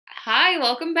Hi,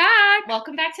 welcome back.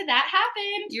 Welcome back to That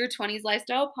Happened. Your 20s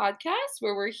Lifestyle Podcast,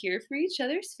 where we're here for each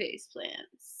other's face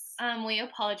plants. We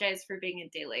apologize for being a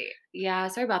day late. Yeah,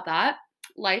 sorry about that.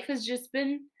 Life has just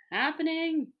been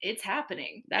happening. It's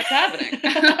happening. That's happening.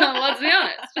 Let's be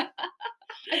honest.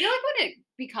 I feel like when it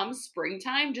becomes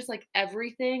springtime, just like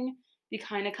everything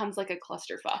kind of comes like a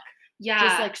clusterfuck. Yeah.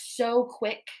 Just like so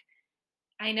quick.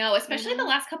 I know, especially the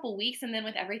last couple weeks, and then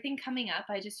with everything coming up,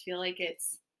 I just feel like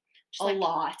it's just a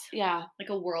lot. Yeah. Like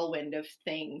a whirlwind of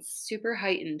things. Super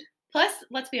heightened. Plus,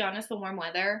 let's be honest, the warm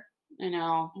weather. I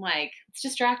know. Like, it's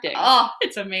distracting. Oh,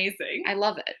 it's amazing. I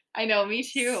love it. I know, me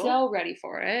too. So ready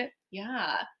for it.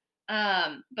 Yeah.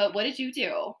 But what did you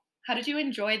do? How did you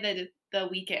enjoy the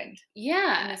weekend?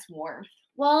 Yeah. In this warmth?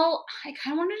 Well, I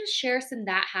kind of wanted to share some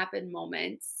That Happened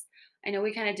moments. I know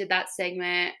we kind of did that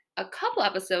segment a couple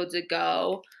episodes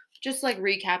ago, just like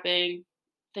recapping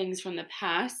things from the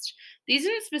past. These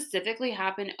didn't specifically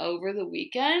happen over the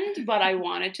weekend, but I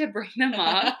wanted to bring them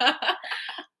up.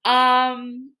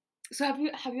 So have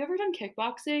you ever done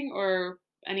kickboxing or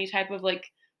any type of like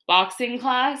boxing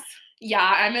class? Yeah,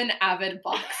 I'm an avid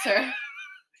boxer.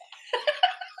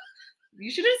 You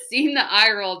should have seen the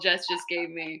eye roll Jess just gave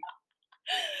me.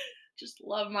 Just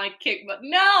love my kick, but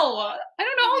no! I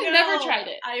don't know. I've never tried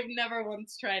it. I've never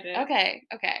once tried it. Okay.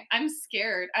 I'm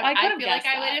scared. I feel like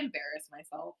I would embarrass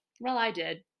myself. Well, I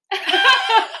did.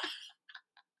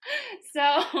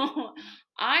 So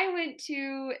I went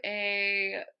to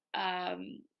a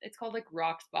it's called like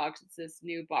Rocks Box. It's this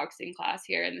new boxing class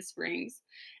here in the Springs.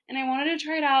 And I wanted to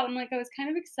try it out, and like I was kind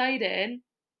of excited.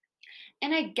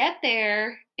 And I get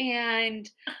there, and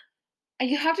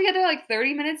you have to get there like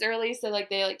 30 minutes early, so like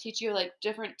they like teach you like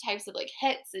different types of like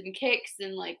hits and kicks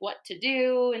and like what to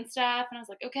do and stuff. And I was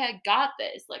like, okay, I got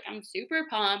this. Like I'm super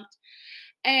pumped.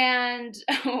 And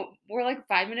we're like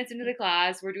 5 minutes into the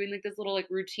class. We're doing like this little like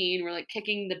routine. We're like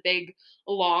kicking the big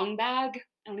long bag.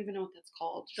 I don't even know what that's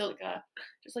called.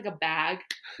 Just like a bag.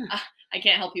 I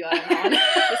can't help you out on that one.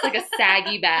 Just like a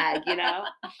saggy bag, you know?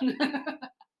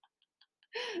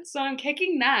 So I'm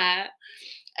kicking that.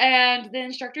 And the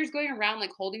instructor's going around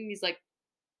like holding these like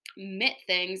mitt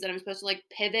things that I'm supposed to like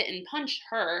pivot and punch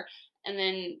her and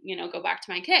then, go back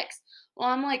to my kicks. Well,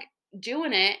 I'm like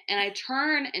doing it, and I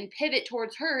turn and pivot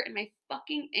towards her, and my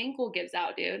fucking ankle gives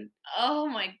out, dude. Oh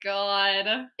my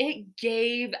God. It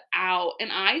gave out,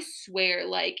 and I swear,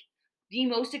 like, the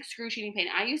most excruciating pain.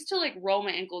 I used to like roll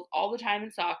my ankles all the time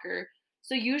in soccer,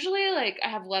 so usually like I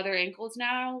have leather ankles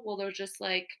now. Well, they're just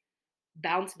like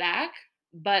bounce back,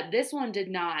 but this one did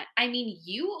not. I mean,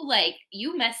 you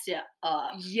messed it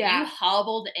up. Yeah. You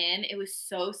hobbled in. It was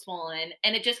so swollen,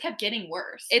 and it just kept getting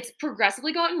worse. It's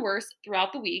progressively gotten worse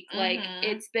throughout the week. Like,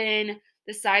 it's been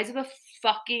the size of a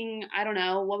fucking, I don't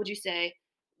know, what would you say?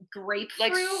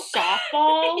 Grapefruit? Like,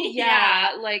 softball?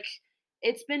 Yeah. Like,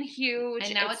 it's been huge.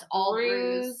 And now it's all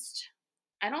bruised.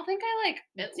 I don't think I,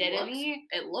 any.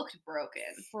 It looked broken.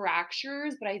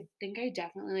 Fractures, but I think I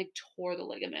definitely, like, tore the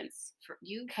ligaments.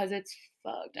 Because it's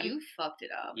fucked. You fucked it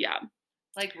up. Yeah.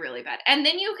 Like, really bad. And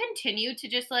then you continue to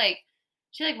just, like,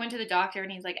 she, like, went to the doctor,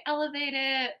 and he's like, elevate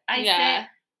it. I said,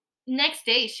 next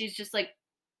day, she's just, like,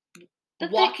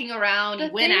 walking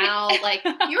around, went out. Like,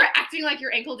 you were acting like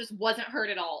your ankle just wasn't hurt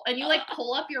at all. And you, like,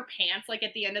 pull up your pants, like,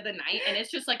 at the end of the night, and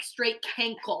it's just, like, straight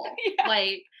cankle. Yeah.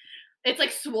 Like, it's,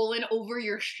 like, swollen over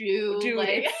your shoe. Dude, like,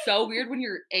 it's so weird when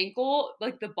your ankle,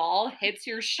 like, the ball hits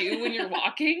your shoe when you're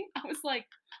walking. I was like,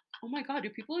 oh my God,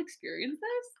 do people experience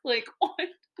this? Like,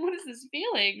 what is this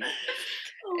feeling?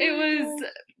 Oh it was,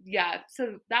 yeah.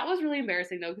 So that was really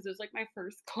embarrassing, though, because it was, like, my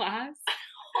first class.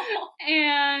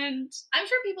 And I'm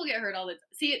sure people get hurt all the time.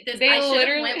 See, I should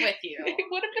have went with you. It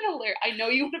would have been hilarious. I know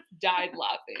you would have died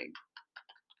laughing.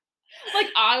 Like,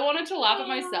 I wanted to laugh at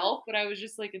myself, but I was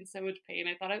just, like, in so much pain.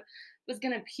 I thought I was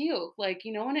going to puke. Like,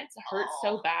 when it hurts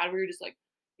so bad where you're just, like,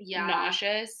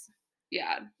 nauseous.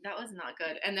 Yeah. That was not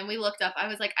good. And then we looked up. I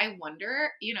was like, I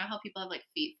wonder, how people have, like,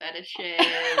 feet fetishes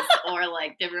or,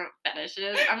 like, different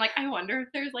fetishes. I'm like, I wonder if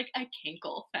there's, like, a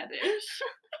cankle fetish.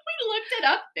 We looked it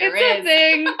up. There is. It's a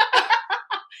thing.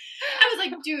 I was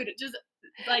like, dude, just,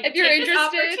 like, if you're take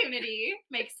interested, this opportunity,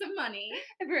 make some money.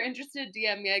 If you're interested,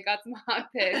 DM me. I got some hot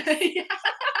pics.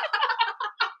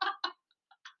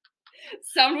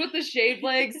 Some with the shaved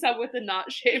leg, some with the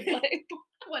not shaved leg.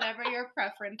 Whatever your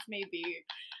preference may be.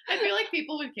 I feel like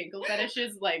people with cankle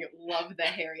fetishes, like, love the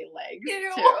hairy legs,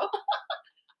 too.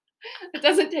 It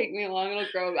doesn't take me long. It'll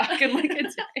grow back in, like, a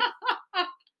day.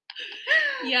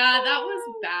 Yeah, that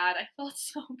was bad. I felt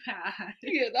so bad.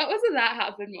 Yeah, that was a that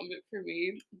happened moment for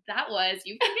me. That was.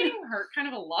 You've been getting hurt kind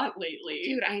of a lot lately.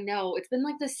 Dude, I know. It's been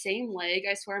like the same leg.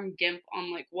 I swear I'm gimp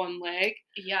on like one leg.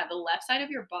 Yeah, the left side of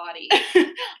your body.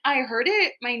 I hurt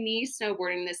it my knee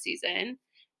snowboarding this season.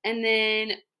 And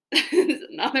then this is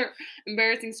another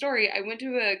embarrassing story. I went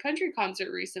to a country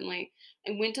concert recently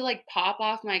and went to like pop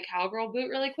off my cowgirl boot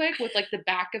really quick with like the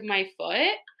back of my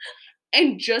foot.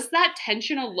 And just that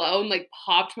tension alone like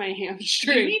popped my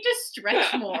hamstring. You need to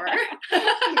stretch more. Maybe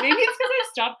it's because I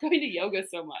stopped going to yoga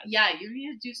so much. Yeah, you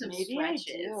need to do some Maybe stretches.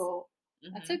 I do.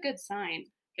 That's a good sign.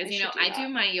 Because, I do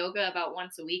my yoga about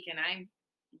once a week and I'm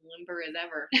limber as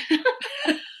ever.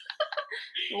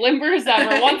 Limber as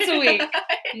ever, once a week.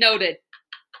 Noted.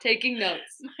 Taking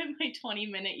notes. My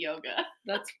 20-minute yoga.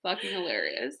 That's fucking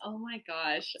hilarious. Oh my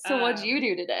gosh. So what'd you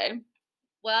do today?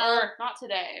 Well, or not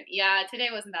today. Yeah, today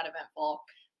wasn't that eventful.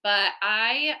 But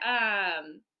I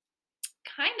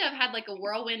kind of had like a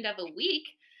whirlwind of a week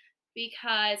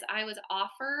because I was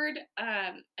offered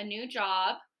a new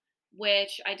job,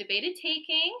 which I debated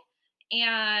taking.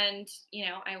 And,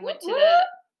 I went to the...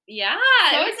 Yeah,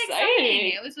 so it was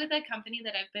exciting. It was with a company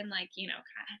that I've been like,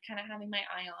 kind of having my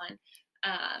eye on.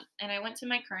 And I went to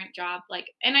my current job,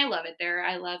 and I love it there.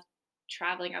 I love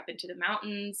traveling up into the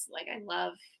mountains. Like, I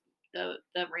love the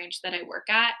ranch that I work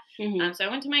at. Mm-hmm. So I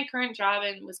went to my current job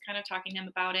and was kind of talking to him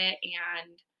about it.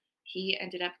 And he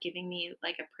ended up giving me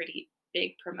like a pretty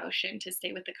big promotion to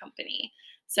stay with the company.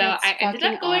 So That's I ended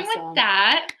up going awesome. with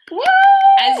that. Woo!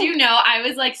 As you know, I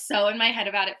was like so in my head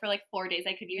about it for like 4 days.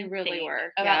 I couldn't even think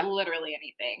about literally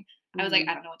anything. I was like,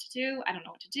 I don't know what to do. I don't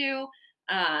know what to do.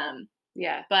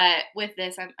 Yeah. But with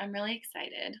this, I'm really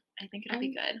excited. I think it'll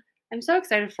be good. I'm so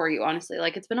excited for you, honestly.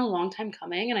 Like, it's been a long time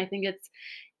coming, and I think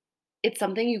it's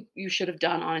something you should have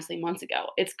done, honestly, months ago.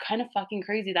 It's kind of fucking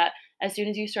crazy that as soon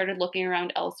as you started looking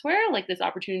around elsewhere, like, this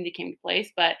opportunity came to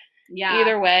place. But yeah,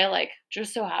 either way, like,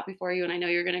 just so happy for you, and I know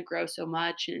you're going to grow so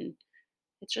much, and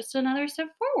it's just another step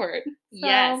forward. So,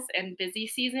 yes, and busy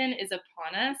season is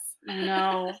upon us. I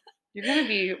know. You're going to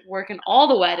be working all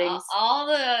the weddings. I'm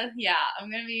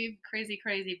going to be crazy,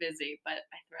 crazy busy, but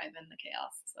I thrive in the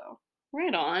chaos, so.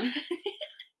 Right on.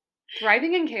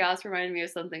 Thriving in chaos reminded me of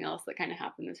something else that kind of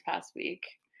happened this past week.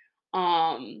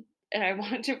 And I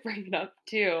wanted to bring it up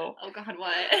too. Oh God,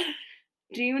 what?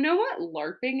 Do you know what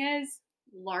LARPing is?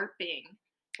 LARPing.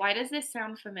 Why does this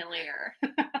sound familiar?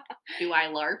 Do I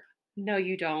LARP? No,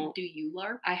 you don't. Do you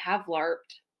LARP? I have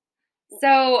LARPed.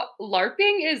 So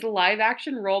LARPing is live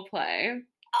action role play.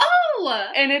 Oh!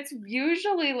 And it's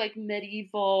usually like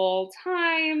medieval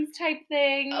times type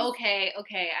things. Okay,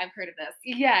 I've heard of this.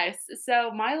 Yes.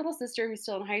 So my little sister, who's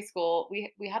still in high school,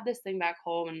 we had this thing back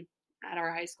home and at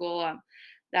our high school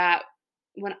that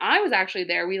when I was actually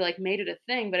there, we like made it a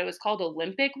thing, but it was called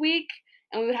Olympic Week,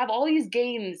 and we would have all these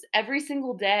games every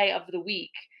single day of the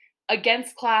week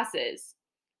against classes,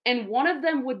 and one of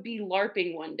them would be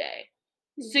LARPing one day.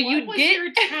 So you'd get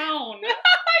your town. I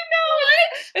know.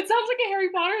 It sounds like a Harry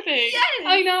Potter thing. Yes.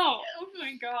 I know. Oh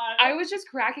my God. I was just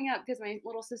cracking up because my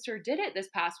little sister did it this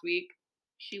past week.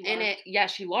 She LARPed.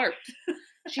 She LARPed.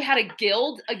 She had a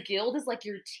guild. A guild is like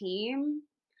your team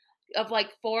of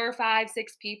like 4 or 5,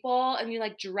 6 people, and you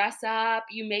like dress up.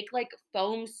 You make like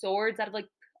foam swords out of like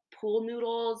pool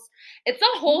noodles. It's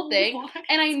a whole thing. What?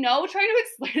 And I know trying to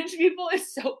explain it to people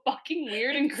is so fucking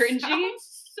weird and cringy.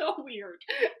 Sounds so weird.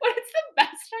 But it's the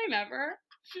best time ever.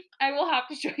 I will have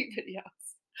to show you videos.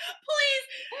 Please,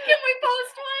 can we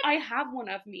post one? I have one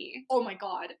of me. Oh my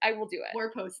God. I will do it.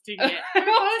 We're posting it. We're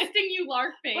posting you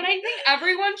LARPing. But I think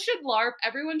everyone should LARP.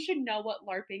 Everyone should know what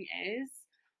LARPing is.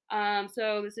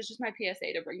 So this is just my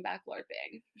PSA to bring back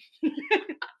LARPing.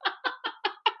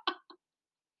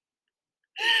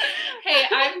 Hey,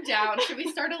 I'm down. Should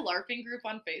we start a LARPing group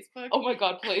on Facebook? Oh my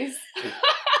God, please. You know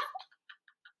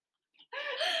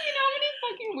how many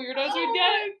fucking weirdos we'd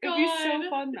get? It'd be so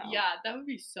fun though. Yeah, that would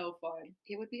be so fun.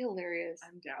 It would be hilarious.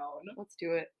 I'm down. Let's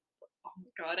do it. Oh my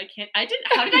God, I can't.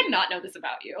 How did I not know this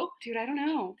about you? Dude, I don't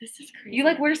know. This is crazy. You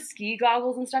like wear ski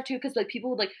goggles and stuff too, because like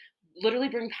people would like literally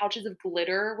bring pouches of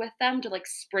glitter with them to like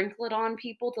sprinkle it on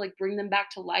people to like bring them back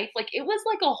to life. Like it was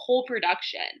like a whole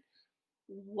production.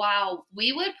 Wow,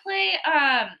 we would play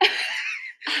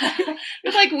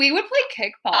we would play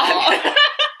kickball.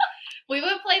 We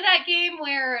would play that game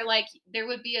where like there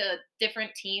would be a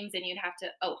different teams and you'd have to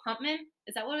Huntman?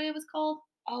 Is that what it was called?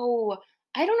 Oh,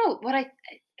 I don't know.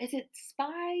 Is it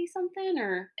Spy something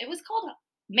or it was called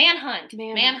Manhunt.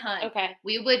 Manhunt. Okay.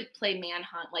 We would play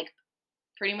Manhunt like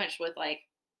pretty much with like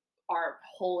our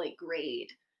whole like grade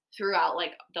throughout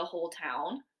like the whole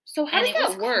town. So how does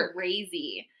that work?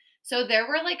 Crazy. So there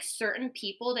were like certain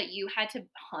people that you had to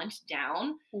hunt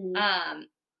down. Mhm.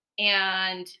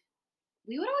 And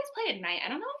we would always play at night. I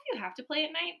don't know if you have to play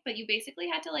at night, but you basically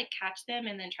had to like catch them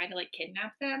and then try to like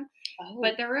kidnap them.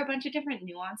 But Oh. there were a bunch of different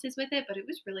nuances with it, but it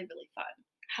was really, really fun.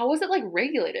 How was it, like,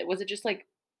 regulated? Was it just, like,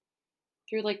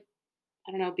 through, like,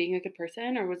 I don't know, being a good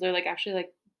person, or was there, like, actually,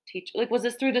 like, was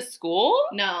this through the school?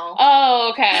 No. Oh,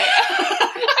 okay. I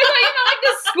thought you meant, like,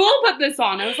 the school put this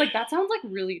on. I was like, that sounds, like,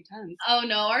 really intense. Oh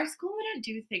no, our school wouldn't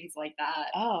do things like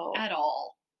that Oh, at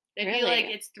all. They'd be really? like,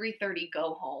 it's 3:30,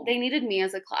 go home. They needed me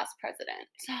as a class president.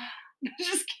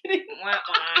 Just kidding.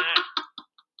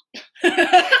 The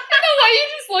way you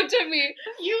just looked at me.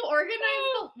 You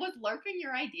organized was LARPing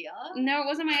your idea? No, it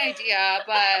wasn't my idea,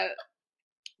 but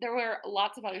there were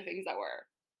lots of other things that were.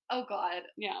 Oh God.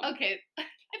 Yeah. Okay. I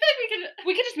feel like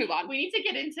We could just move on. we need to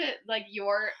get into like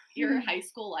your high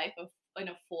school life in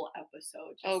a full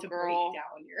episode just to break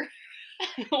down your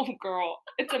Oh, girl.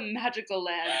 It's a magical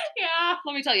land. Yeah.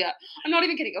 Let me tell you. I'm not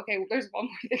even kidding. Okay, there's one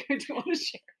more thing I do want to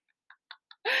share.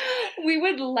 We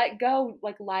would let go,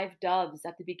 like, live doves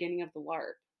at the beginning of the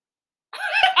LARP.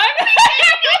 I'm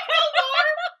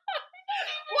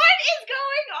What is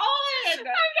going on?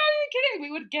 not even kidding.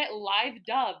 We would get live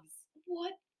doves.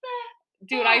 What the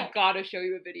Dude, I've got to show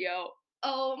you a video.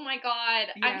 Oh my God.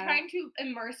 I'm Yeah. trying to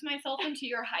immerse myself into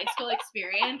your high school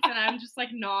experience and I'm just like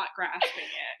not grasping it.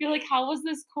 You're like, how was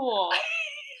this cool?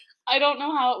 I don't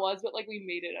know how it was, but like we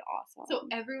made it awesome. So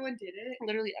everyone did it?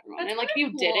 Literally everyone. That's And like if you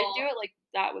kinda didn't cool. do it, like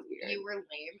that was weird. You were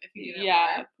lame if you didn't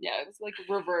Yeah. LARP. Yeah, it was like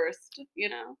reversed, you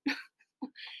know?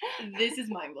 This is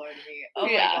mind blowing to me. Oh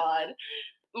Yeah. my God.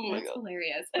 Oh my That's god.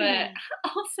 hilarious. But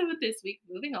also this week,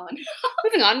 moving on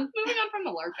Moving on. from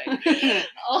the LARPing.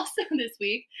 Also this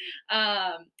week,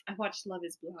 I watched Love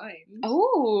is Blind.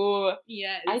 Oh,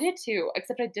 Yes. I did too.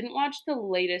 Except I didn't watch the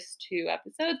latest 2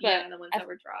 episodes, but Yeah, the ones that I've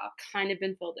were dropped. kind of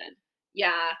been filled in.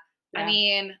 Yeah. I Yeah.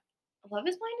 mean, Love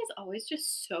is Blind is always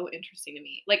just so interesting to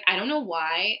me. Like, I don't know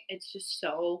why. It's just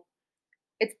so.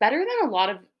 It's better than a lot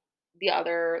of the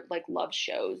other like love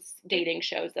shows, dating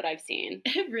shows that I've seen.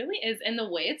 It really is. And the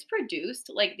way it's produced,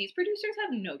 like, these producers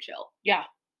have no chill. Yeah.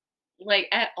 Like,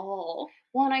 at all.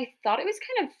 Well, and I thought it was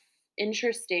kind of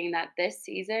interesting that this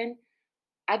season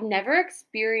I've never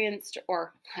experienced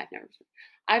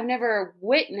I've never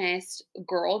witnessed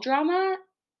girl drama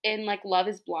in like Love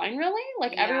is Blind really.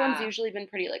 Like everyone's Yeah. usually been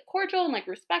pretty like cordial and like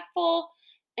respectful.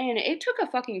 And it took a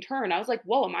fucking turn. I was like,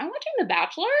 whoa, am I watching The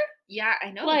Bachelor? Yeah,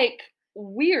 I know. Like,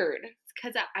 weird. It's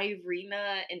because of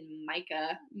Irina and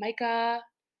Micah. Micah,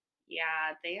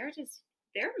 Yeah, they're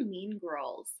mean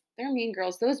girls. they're mean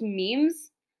girls. Those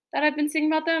memes that I've been seeing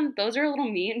about them, those are a little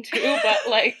mean too, but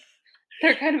like,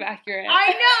 they're kind of accurate. I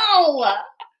know!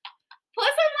 Plus,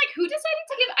 I'm like, who decided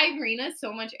to give Irina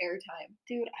so much airtime?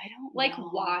 Dude, I don't Like, know.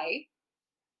 why?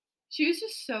 She was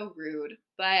just so rude.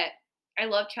 But I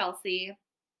love Chelsea.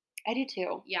 I do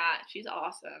too. Yeah, she's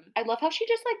awesome. I love how she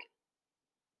just like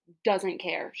doesn't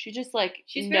care. She just like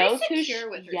She's very knows who secure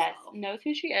with yes, herself. knows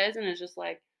who she is and is just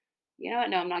like, you know what?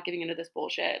 No, I'm not giving into this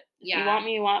bullshit. If Yeah. you want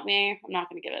me, you want me. I'm not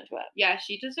gonna give into it. Yeah,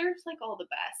 she deserves like all the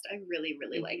best. I really,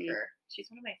 really like Mhm. her. She's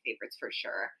one of my favorites for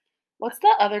sure. What's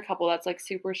the other couple that's like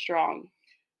super strong?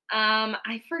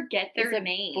 I forget Is their it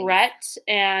name. Brett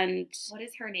and What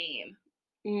is her name?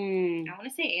 mm, I want to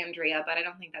say Andrea, but I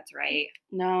don't think that's right.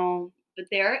 no. But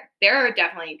they're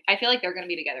definitely. I feel like they're gonna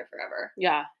be together forever.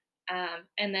 Yeah.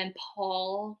 And then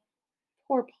Paul.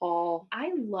 Poor Paul.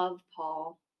 I love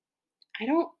Paul. I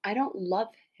don't love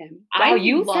him. I Wow,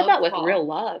 you love said that with Paul. real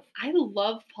love. I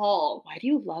love Paul. Why do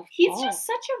you love He's Paul? just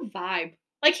such a vibe.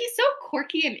 Like, he's so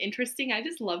quirky and interesting. I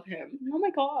just love him. Oh my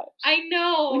gosh. I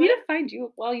know. We need to find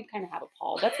you. Well, you kind of have a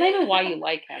Paul. That's not even why you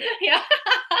like him. Yeah.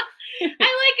 I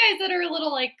like guys that are a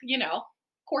little, like,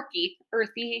 quirky.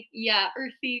 Earthy. Yeah,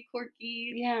 earthy,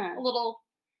 quirky. Yeah. A little.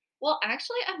 Well,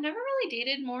 actually, I've never really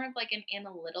dated more of, like, an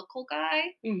analytical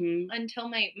guy Mm-hmm. until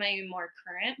my more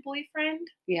current boyfriend.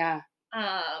 Yeah.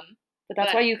 Um, But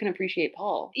that's But- why you can appreciate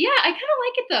Paul. yeah, I kind of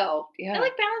like it, though. Yeah. It,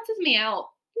 like, balances me out.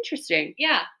 Interesting.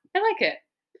 Yeah. I like it.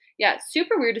 Yeah,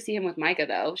 super weird to see him with Micah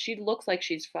though. She looks like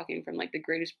she's fucking from like the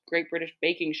Great British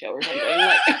Baking Show or something.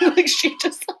 Like, like she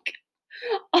just like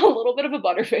a little bit of a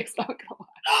butterface, not gonna lie.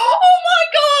 Oh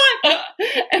my god!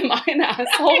 Am I an asshole?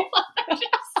 I love that you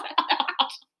just said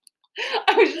that.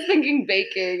 I was just thinking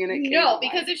baking and it came No, to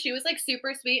because mind. if she was like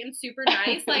super sweet and super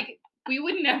nice, like we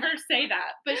would never say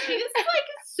that. But she is like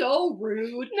so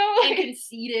rude no, and like,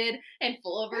 conceited and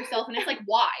full of herself, and it's like,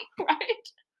 why? right?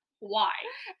 Why?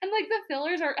 And, like, the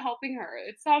fillers aren't helping her.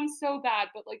 It sounds so bad,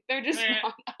 but, like, they're just Meh.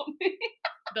 not helping.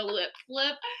 The lip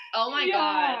flip. Oh my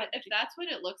god. If that's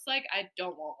what it looks like, I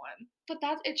don't want one. But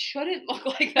it shouldn't look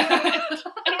like that.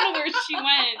 I don't know where she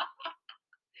went,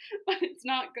 but it's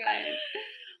not good.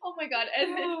 Oh my god.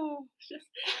 And then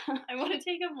I want to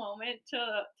take a moment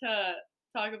to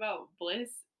talk about Bliss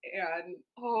and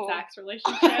Zach's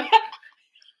relationship.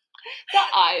 The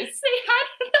eyes. They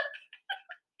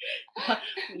had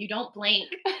you don't blink.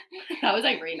 That was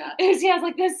Irina. She has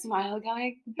like this smile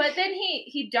going. But then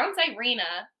he dumps Irina,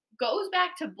 goes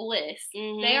back to Bliss.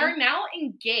 Mm-hmm. They are now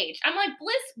engaged. I'm like,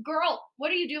 Bliss, girl, what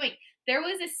are you doing? There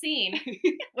was a scene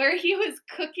where he was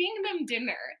cooking them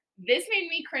dinner. This made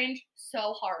me cringe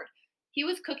so hard. He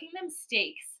was cooking them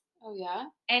steaks. Oh yeah?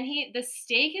 And the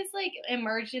steak is like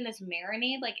immersed in this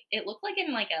marinade. Like it looked like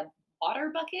in like a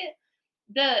water bucket.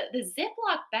 The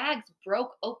Ziploc bags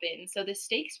broke open, so the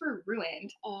steaks were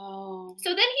ruined. Oh. So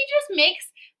then he just makes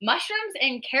mushrooms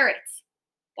and carrots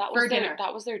for dinner.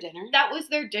 That was their dinner? That was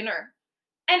their dinner.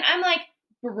 And I'm like,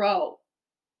 bro.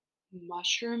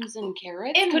 Mushrooms and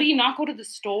carrots? And could he not go to the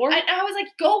store? I was like,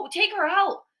 go, take her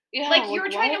out. Yeah, like you were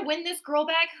trying to win this girl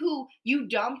back who you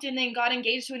dumped and then got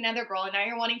engaged to another girl, and now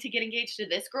you're wanting to get engaged to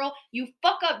this girl. You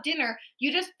fuck up dinner.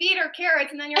 You just feed her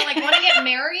carrots, and then you're like, want to get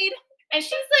married? And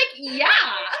she's like, yeah.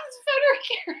 Just fed her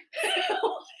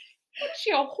carrots. Is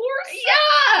she a horse?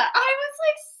 Yeah. I was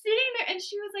like sitting there, and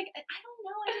she was like, I don't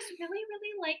know. I just really,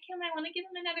 really like him. I want to give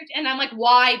him another. And I'm like,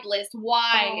 why, Bliss?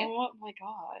 Why? Oh my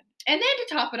god. And then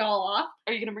to top it all off,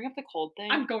 are you gonna bring up the cold thing?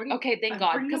 I'm going. Okay, thank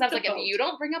God. Because I was like, if you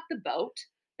don't bring up the boat,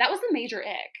 that was the major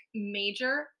ick.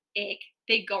 Major ick.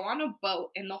 They go on a boat,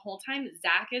 and the whole time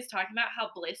Zach is talking about how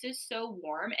Bliss is so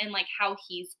warm and like how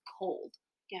he's cold.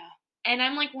 Yeah. And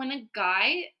I'm like, when a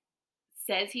guy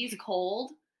says he's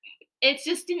cold, it's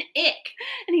just an ick.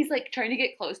 And he's like trying to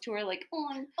get close to her, like,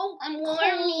 I'm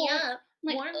warm me up.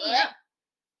 Like, warm me up.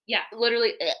 Yeah.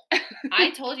 Literally.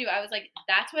 I told you, I was like,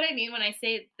 that's what I mean when I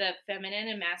say the feminine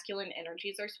and masculine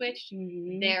energies are switched.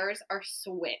 Mm-hmm. Theirs are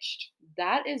switched.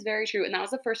 That is very true. And that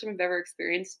was the first time I've ever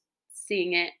experienced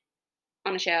seeing it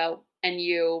on a show, and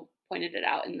you pointed it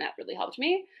out, and that really helped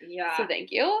me. Yeah. So thank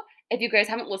you. If you guys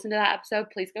haven't listened to that episode,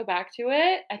 please go back to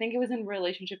it. I think it was in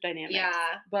relationship dynamics.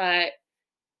 Yeah. But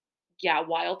yeah,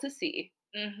 wild to see.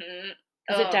 Mm-hmm.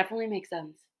 Because it definitely makes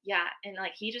sense. Yeah, and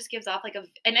like he just gives off like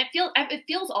and it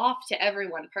feels off to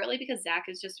everyone, partly because Zach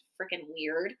is just freaking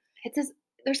weird.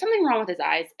 There's something wrong with his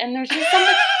eyes, and there's just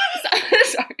something.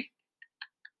 Sorry,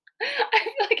 I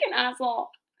feel like an asshole.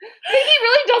 But he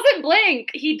really doesn't blink.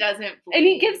 He doesn't blink. And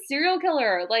he gives serial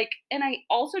killer, like, and I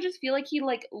also just feel like he,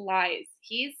 like, lies.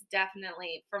 He's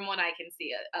definitely, from what I can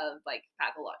see, a like,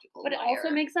 pathological But liar. It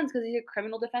also makes sense because he's a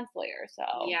criminal defense lawyer, so.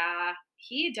 Yeah,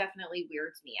 he definitely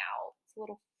weirds me out. It's a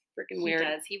little freaking weird. He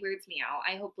does. He weirds me out.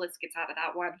 I hope Bliss gets out of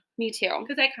that one. Me too.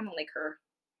 Because I kind of like her.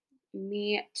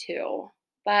 Me too.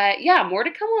 But, yeah, more to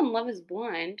come on Love is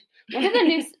Blind. When did the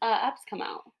new apps come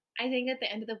out? I think at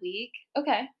the end of the week.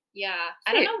 Okay. Yeah. Sweet.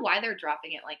 I don't know why they're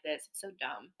dropping it like this. It's so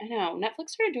dumb. I know. Netflix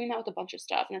started doing that with a bunch of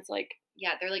stuff, and it's like...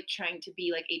 Yeah, they're, like, trying to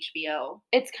be like HBO.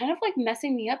 It's kind of, like,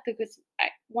 messing me up because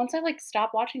once I, like,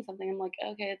 stop watching something, I'm like,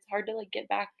 okay, it's hard to, like, get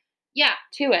back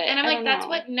to it. And I'm like, that's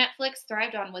what Netflix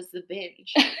thrived on was the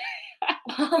binge.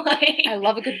 Like, I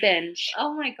love a good binge.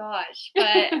 Oh, my gosh.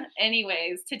 But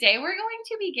anyways, today we're going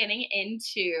to be getting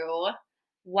into...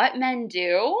 what men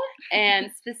do,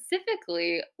 and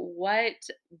specifically, what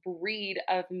breed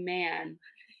of man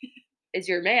is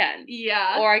your man?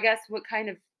 Yeah. Or I guess what kind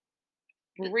of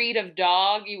breed of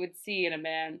dog you would see in a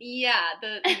man. Yeah,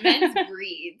 the men's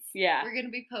breeds. Yeah. We're going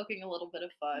to be poking a little bit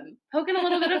of fun.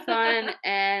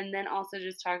 And then also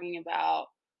just talking about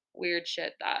weird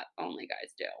shit that only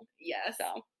guys do. Yes.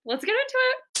 So, let's get into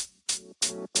it.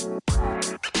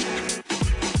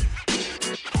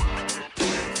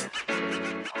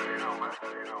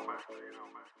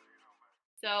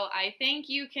 So I think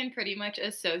you can pretty much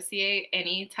associate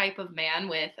any type of man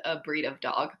with a breed of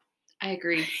dog. I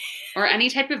agree. Or any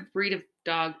type of breed of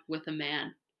dog with a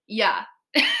man. Yeah.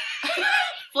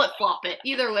 Flip-flop it.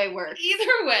 Either way works.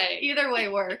 Either way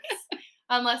works.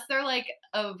 Unless they're like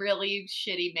a really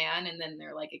shitty man and then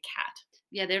they're like a cat.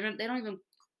 Yeah, they don't even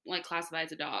like classify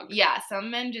as a dog. Yeah,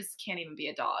 some men just can't even be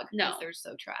a dog. No. They're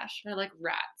so trash. They're like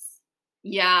rats.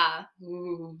 Yeah.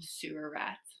 Ooh. Sewer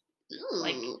rats.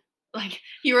 Ooh. Like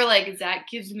you were like, Zach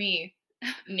gives me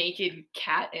naked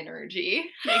cat energy.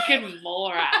 Naked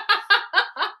mole rat.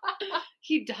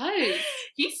 He does.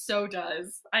 He so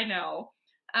does. I know.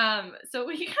 So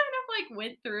we kind of like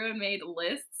went through and made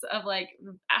lists of like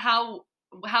how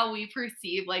we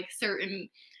perceive like certain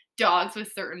dogs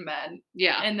with certain men.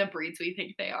 Yeah. And the breeds we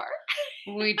think they are.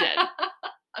 We did.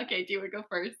 Okay, do you want to go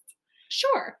first?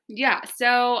 Sure. Yeah.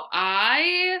 So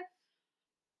I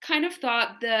kind of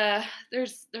thought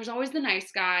there's always the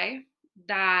nice guy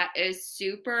that is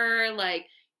super like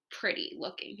pretty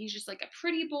looking. He's just like a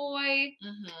pretty boy,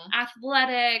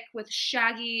 athletic with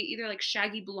either like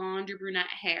shaggy blonde or brunette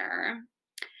hair.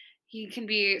 He can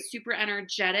be super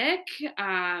energetic,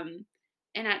 and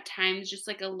at times just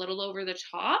like a little over the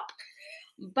top.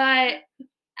 But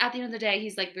at the end of the day,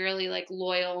 he's like really like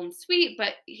loyal and sweet,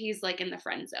 but he's like in the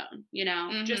friend zone,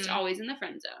 just always in the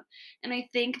friend zone. And I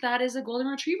think that is a golden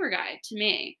retriever guy to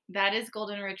me. That is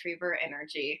golden retriever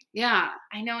energy. Yeah.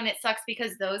 I know, and it sucks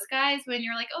because those guys, when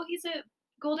you're like, oh, he's a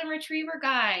golden retriever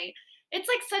guy, it's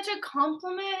like such a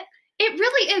compliment. It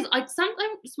really is. Like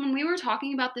sometimes when we were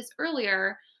talking about this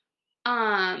earlier,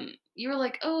 you were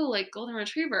like, oh, like golden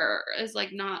retriever is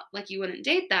like not like you wouldn't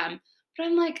date them. But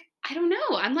I'm like, I don't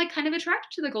know. I'm like kind of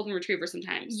attracted to the golden retriever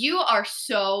sometimes. You are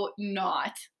so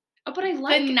not. Oh, but I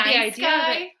like the idea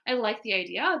of it. I like the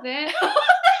idea of it.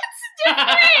 That's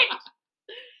different.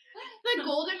 The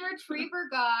golden retriever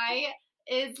guy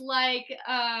is like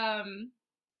a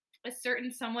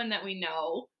certain someone that we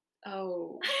know.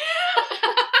 Oh.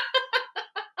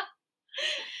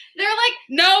 They're like,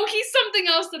 no, he's something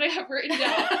else that I have written down.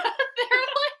 They're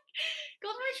like,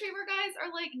 golden retriever guys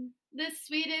are like the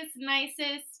sweetest,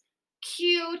 nicest,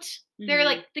 cute. They're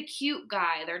like the cute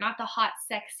guy. They're not the hot,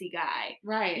 sexy guy.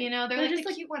 Right. They're like just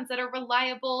the cute ones that are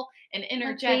reliable and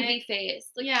energetic. Like baby face.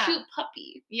 Like cute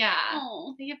puppy. Yeah.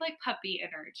 Oh. They have like puppy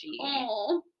energy.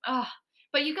 Oh.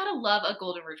 But you gotta love a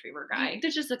golden retriever guy.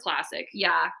 They're just a classic.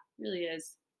 Yeah. It really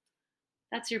is.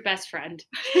 That's your best friend.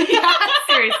 Yeah,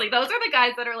 seriously. Those are the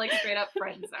guys that are like straight up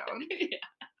friend zone. Yeah.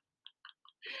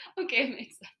 Okay, it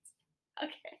makes sense.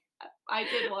 Okay. I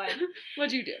did one.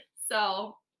 What'd you do?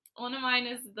 So one of mine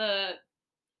is the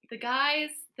guys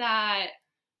that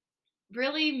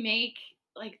really make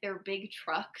like their big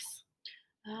trucks.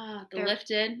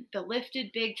 The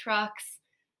lifted big trucks.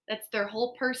 That's their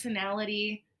whole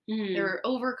personality. They're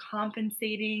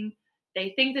overcompensating.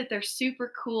 They think that they're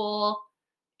super cool.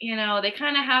 They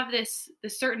kind of have this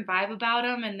certain vibe about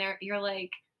them, and you're like,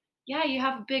 yeah, you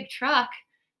have a big truck,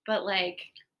 but like,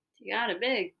 you got a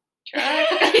big truck.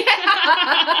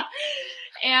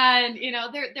 And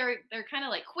they're kind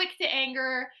of like quick to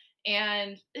anger,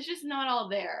 and it's just not all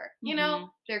there.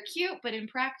 They're cute but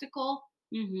impractical.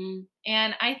 And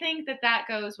I think that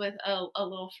goes with a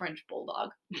little French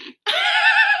bulldog.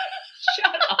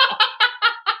 Shut up.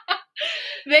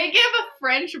 They give a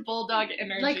French bulldog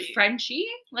energy. Like Frenchie?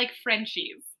 Like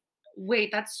Frenchies. Wait,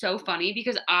 that's so funny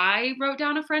because I wrote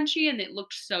down a Frenchie and it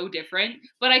looked so different,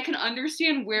 but I can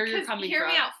understand where you're coming from. Hear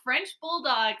me out. French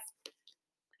bulldogs,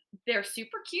 they're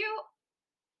super cute.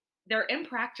 They're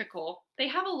impractical. They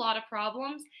have a lot of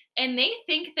problems, and they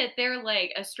think that they're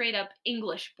like a straight up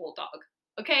English bulldog.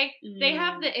 Okay? They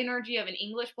have the energy of an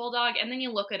English bulldog, and then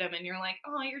you look at them and you're like,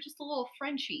 oh, you're just a little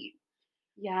Frenchie.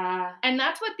 Yeah. And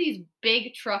that's what these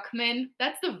big truckmen,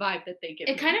 that's the vibe that they give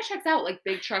me. It kind of checks out. Like,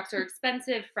 big trucks are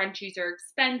expensive. Frenchies are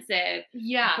expensive.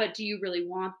 Yeah. But do you really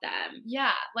want them?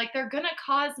 Yeah. Like, they're going to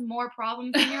cause more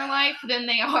problems in your life than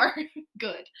they are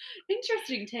good.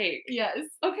 Interesting take. Yes.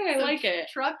 Okay, I like it.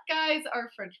 Truck guys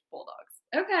are French bulldogs.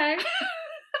 Okay.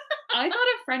 I thought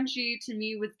a Frenchie to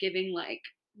me was giving, like,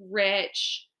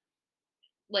 rich,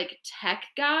 like, tech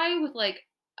guy with, like,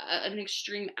 an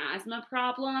extreme asthma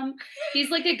problem.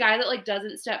 He's like a guy that like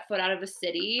doesn't step foot out of a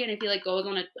city, and if he like goes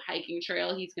on a hiking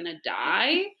trail, he's gonna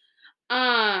die.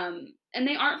 And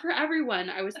they aren't for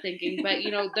everyone, I was thinking, but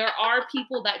there are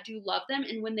people that do love them,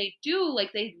 and when they do,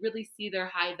 like they really see their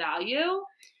high value,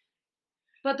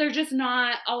 but they're just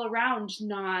not all around,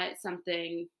 not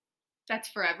something that's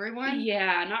for everyone.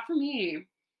 Yeah, not for me.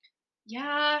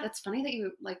 Yeah, that's funny that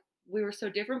you like we were so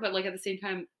different, but like at the same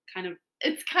time kind of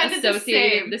it's kind of the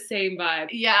same vibe.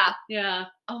 Yeah. Yeah.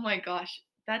 Oh my gosh.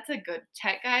 That's a good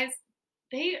tech guys.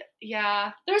 There's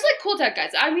like cool tech guys.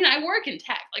 I mean, I work in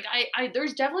tech. Like I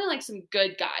there's definitely like some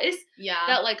good guys. Yeah.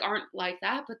 That like aren't like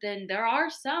that, but then there are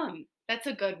some. That's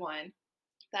a good one.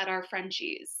 That are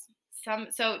Frenchies.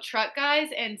 So truck guys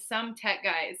and some tech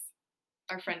guys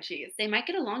are Frenchies. They might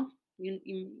get along. You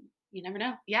never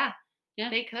know. Yeah.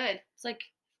 Yeah. They could. It's like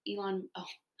Elon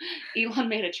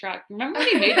made a truck. Remember when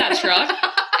he made that truck?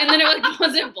 And then it like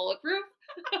wasn't bulletproof?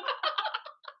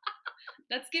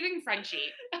 That's giving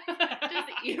Frenchie. Does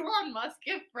Elon Musk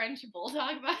give French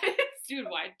bulldog vibes? Dude,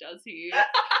 why does he? I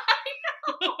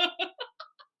know.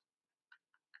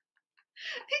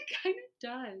 He kind of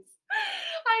does.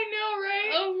 I know,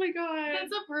 right? Oh my god.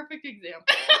 That's a perfect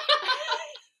example.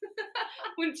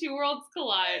 When two worlds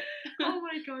collide. Oh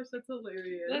my gosh, that's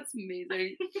hilarious. That's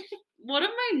amazing. One of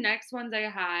my next ones I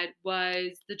had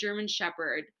was the German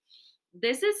Shepherd.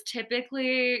 This is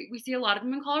typically, we see a lot of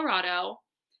them in Colorado.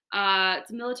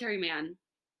 It's a military man.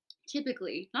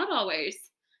 Typically, not always,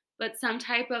 but some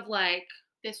type of like,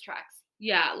 This tracks.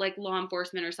 yeah, like law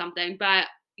enforcement or something, but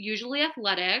usually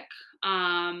athletic,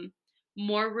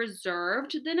 more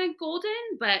reserved than a golden,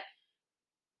 but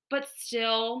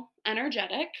still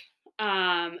energetic.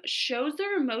 Shows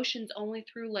their emotions only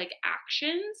through like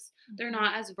actions. They're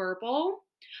not as verbal.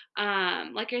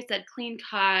 Like I said, clean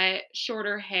cut,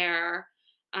 shorter hair.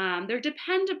 They're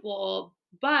dependable,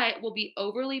 but will be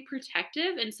overly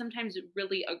protective and sometimes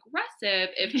really aggressive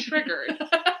if triggered.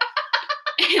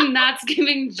 And that's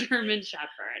giving German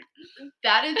Shepherd.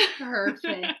 That is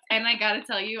perfect. And I gotta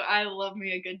tell you, I love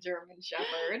me a good German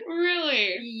Shepherd.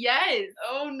 Really? Yes.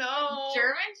 Oh no.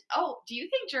 Do you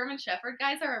think German Shepherd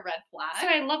guys are a red flag? So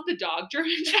I love the dog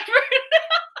German Shepherd.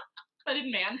 But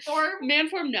in man form? Man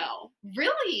form, no.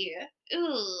 Really?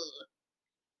 Ugh.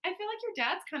 I feel like your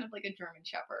dad's kind of like a German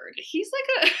Shepherd. He's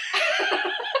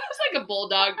like a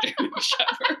bulldog German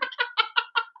Shepherd.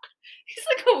 He's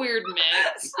like a weird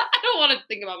mix. I don't want to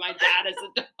think about my dad as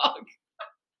a dog.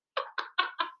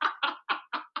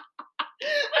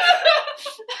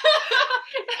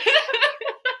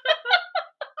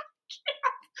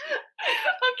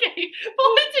 Okay,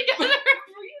 pull it together.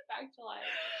 Bring it back to life.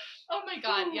 Oh my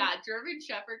god, yeah, German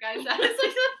Shepherd guys, that is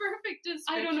like the perfect description.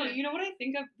 I don't know. You know what I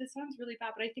think of? This sounds really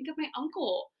bad, but I think of my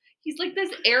uncle. He's like this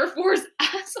Air Force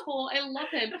asshole. I love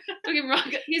him. Don't get me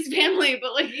wrong. He's family,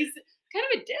 but like he's kind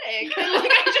of a dick. And,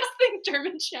 like I just think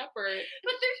German Shepherd.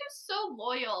 But they're just so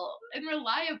loyal and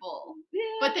reliable.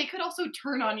 Yeah. But they could also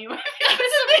turn on you. You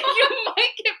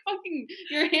might get fucking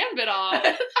your hand bit off.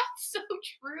 That's so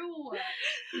true.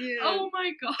 Yeah. Oh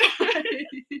my god.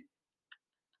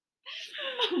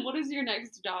 What is your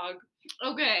next dog?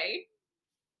 Okay.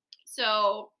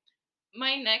 So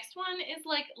my next one is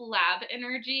like lab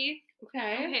energy.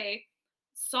 Okay.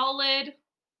 Solid,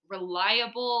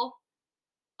 reliable,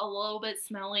 a little bit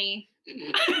smelly.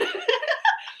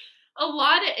 A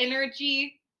lot of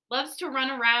energy, loves to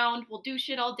run around, will do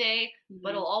shit all day,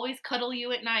 but will always cuddle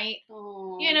you at night.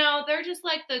 Oh. You know, they're just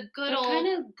like the good old. They're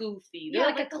kind of goofy. They're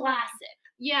like a classic.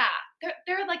 Yeah,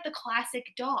 they're like the classic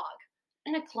dog.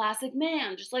 And a classic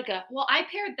man, just like a. Well, I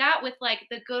paired that with like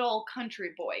the good old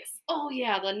country boys. Oh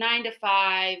yeah, the 9 to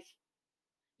 5.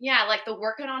 Yeah, like the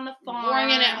working on the farm,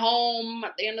 bringing it home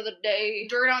at the end of the day,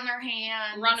 dirt on their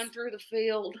hands, running through the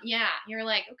field. Yeah, you're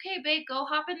like, okay, babe, go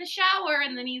hop in the shower,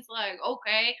 and then he's like,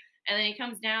 okay, and then he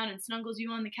comes down and snuggles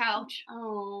you on the couch.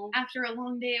 Oh, after a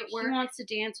long day at work, he wants to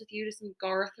dance with you to some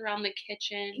Garth around the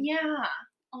kitchen. Yeah.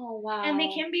 Oh wow. And they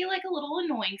can be like a little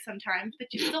annoying sometimes,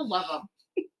 but you still love them.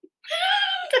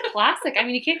 It's a classic. I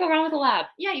mean, you can't go wrong with a lab.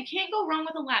 Yeah, you can't go wrong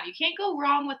with a lab. You can't go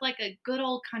wrong with like a good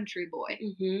old country boy.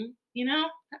 Mm-hmm. You know?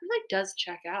 That really does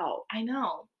check out. I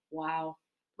know. Wow.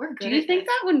 We're good. Do you think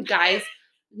that when guys,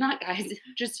 not guys,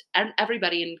 just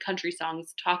everybody in country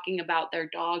songs talking about their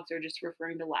dogs are just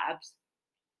referring to labs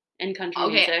in country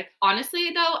music? Honestly,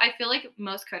 though, I feel like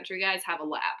most country guys have a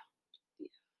lab.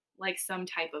 Like some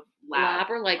type of lab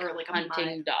or like a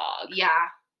hunting dog. Yeah.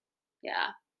 Yeah.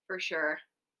 For sure.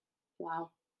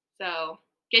 Wow. So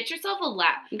get yourself a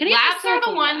lab. Labs are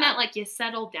the one that like you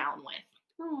settle down with.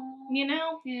 Aww. You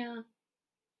know? Yeah.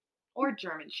 Or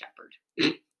German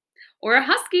Shepherd. Or a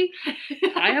husky.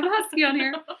 I have a husky on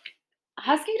here. A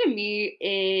husky to me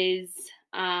is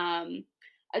a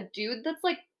dude that's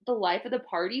like the life of the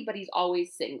party, but he's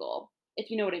always single.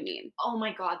 If you know what I mean. Oh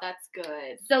my god, that's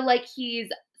good. So like he's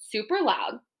super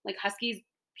loud. Like huskies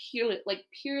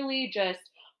purely just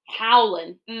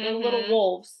howling. Mm-hmm. They're little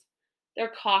wolves.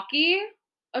 They're cocky,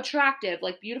 attractive,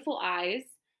 like beautiful eyes.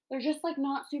 They're just like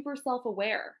not super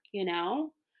self-aware, you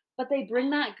know? But they bring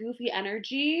that goofy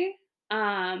energy.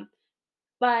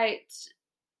 But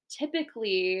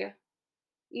typically,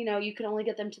 you know, you can only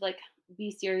get them to like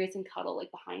be serious and cuddle like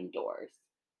behind doors.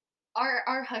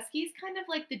 Are huskies kind of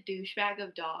like the douchebag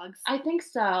of dogs? I think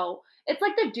so. It's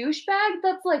like the douchebag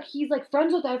that's like he's like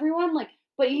friends with everyone, like,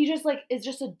 but he just like is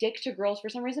just a dick to girls for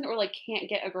some reason, or like can't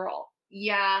get a girl.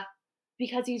 Yeah.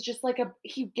 Because he's just like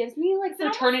he gives me like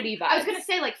fraternity vibes. I was gonna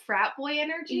say like frat boy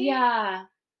energy. Yeah.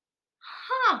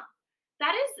 Huh.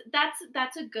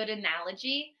 That's a good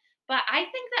analogy. But I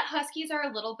think that huskies are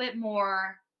a little bit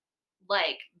more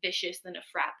like vicious than a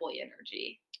frat boy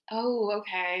energy. Oh,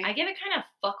 okay. I get a kind of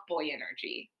fuck boy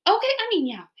energy. Okay, I mean,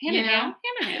 yeah, hand in hand.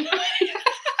 Hand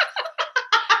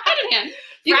in hand.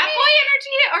 Frat boy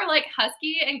energy are like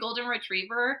husky and golden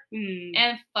retriever, Mm.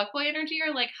 and fuckboy energy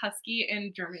are like husky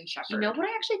and German shepherd. You know what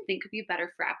I actually think could be a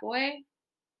better frat boy?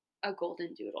 A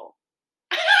golden doodle.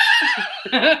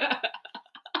 You're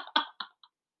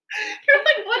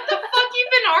like, what the fuck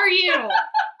even are you?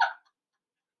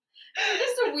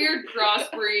 Just a weird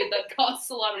crossbreed that costs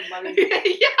a lot of money.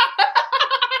 Yeah.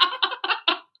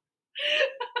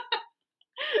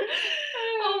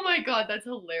 Oh my god, that's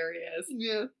hilarious.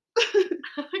 Yeah.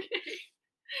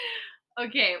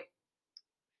 Okay.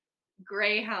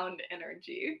 Greyhound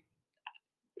energy.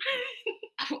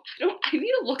 I need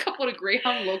to look up what a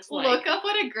greyhound looks like. Look up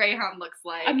what a greyhound looks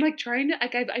like. I'm like trying to,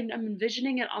 like, I'm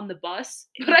envisioning it on the bus,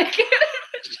 but I can't.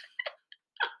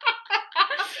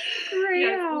 Greyhound.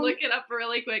 Yes, look it up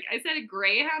really quick. I said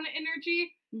greyhound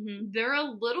energy. Mm-hmm. They're a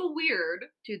little weird.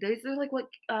 Dude, those are like what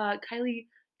Kylie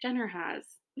Jenner has.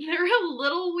 They're a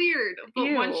little weird,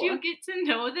 but once you Ew. get to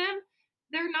know them,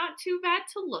 they're not too bad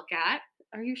to look at.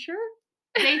 Are you sure?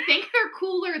 They think they're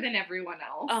cooler than everyone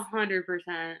else.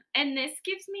 100%. And this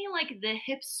gives me like the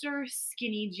hipster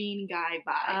skinny jean guy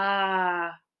vibe.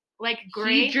 Ah. Like He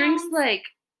greyhounds. drinks like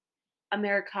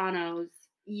Americanos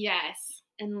Yes.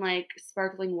 and like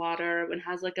sparkling water and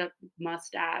has like a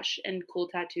mustache and cool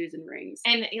tattoos and rings.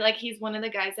 And like he's one of the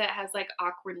guys that has like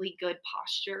awkwardly good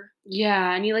posture.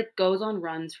 Yeah, and he like goes on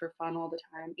runs for fun all the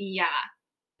time. Yeah.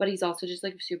 But he's also just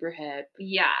like super hip.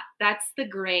 Yeah. That's the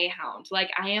greyhound. Like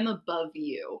I am above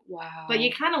you. Wow. But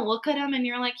you kind of look at him and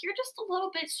you're like, you're just a little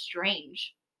bit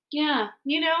strange. Yeah.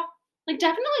 You know? Like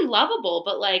definitely lovable,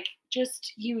 but like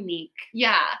just unique.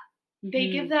 Yeah. Mm-hmm.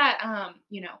 They give that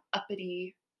you know,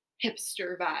 uppity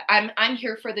hipster vibe. I'm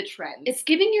here for the trends. It's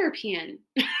giving European.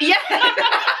 Yeah.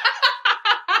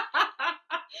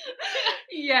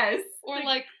 Yes. Or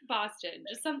like Boston.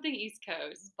 Just something East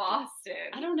Coast.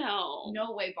 Boston. I don't know.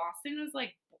 No way. Boston was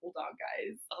like bulldog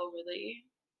guys. Oh, really?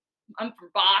 I'm from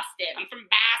Boston. I'm from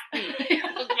Boston.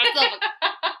 I'll get myself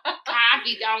a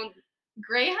coffee down.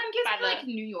 Greyhound gives By me the- like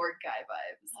New York guy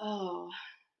vibes. Oh.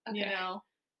 Okay. You know?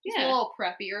 Just Yeah. a little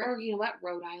preppier. Or you know what?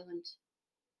 Rhode Island.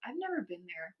 I've never been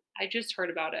there. I just heard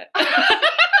about it.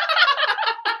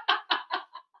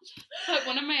 But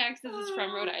one of my exes is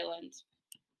from Rhode Island.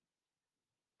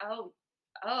 Oh.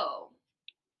 Oh.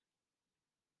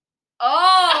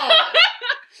 Oh! I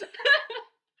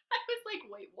was like,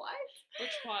 wait, what? Which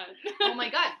one? Oh my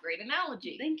god, great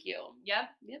analogy. Thank you. Yep.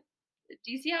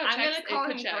 Do you see how it I'm checks? gonna call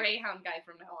It him could check. Greyhound guy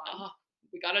from now on. Oh,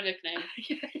 we got a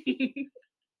nickname.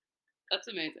 That's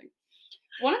amazing.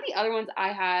 One of the other ones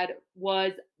I had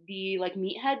was the like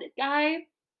meathead guy,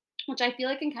 which I feel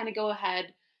like can kind of go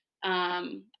ahead,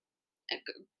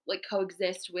 like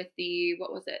coexist with the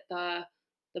what was it the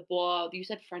bull? You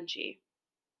said Frenchie.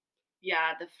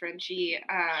 Yeah, the Frenchie.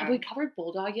 Have we covered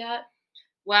bulldog yet?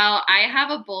 Well, I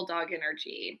have a bulldog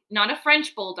energy. Not a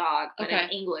French bulldog, but an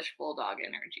Okay. English bulldog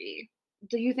energy.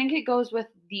 Do you think it goes with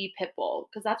the pit bull?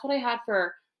 Because that's what I had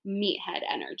for meathead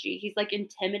energy. He's like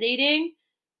intimidating,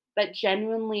 but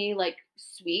genuinely like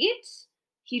sweet.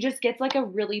 He just gets like a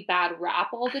really bad rap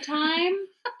all the time.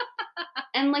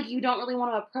 And like you don't really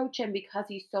want to approach him because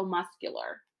he's so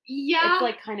muscular. Yeah. It's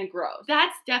like kind of gross.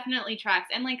 That's definitely tracks.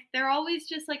 And like they're always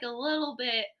just like a little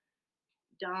bit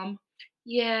dumb.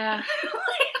 Yeah.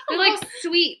 They're like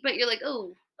sweet, but you're like,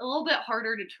 oh, a little bit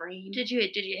harder to train. did you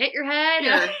hit your head?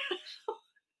 Yeah.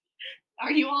 Or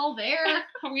Are you all there?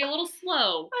 are we a little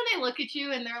slow? Or they look at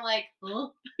you and they're like, huh?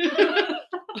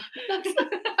 That's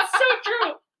so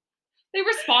true. They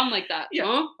respond like that.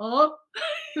 Yeah. Huh?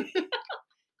 Huh?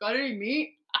 Got any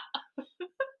meat?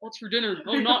 What's for dinner?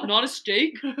 Oh, not a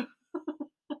steak?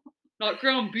 Not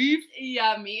ground beef?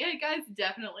 Yeah, meathead guys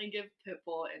definitely give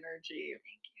pitbull energy.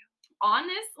 Thank you. On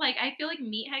this, like, I feel like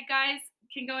meathead guys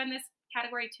can go in this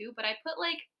category too, but I put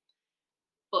like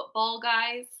football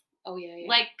guys. Oh yeah.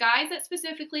 Like guys that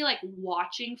specifically like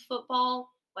watching football,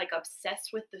 like obsessed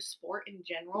with the sport in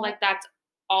general. like that's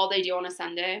all they do on a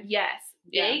Sunday. yes,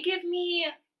 Yeah. they give me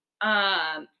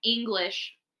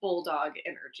English bulldog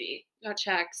energy. That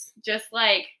checks. Just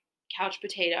like Couch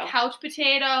potato. couch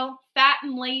potato, fat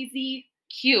and lazy,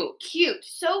 Cute.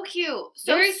 so cute,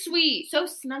 so Very sweet. so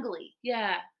snuggly.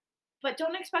 Yeah. But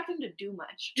don't expect them to do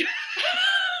much.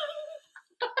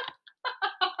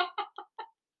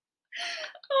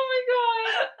 Oh my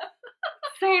god.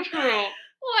 So true.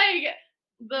 Like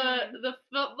the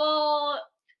football,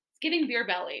 It's giving beer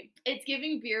belly. it's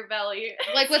giving beer belly.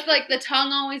 Like with like the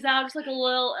tongue always out, just like a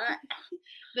little.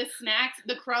 The snacks,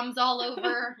 the crumbs all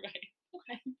over.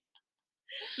 Right.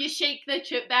 You shake the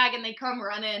chip bag and they come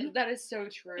running. That is so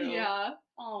true. Yeah.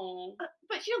 Oh. But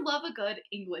But you love a good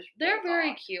English They're bulldog.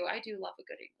 very cute. I do love a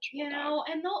good English bulldog. You know,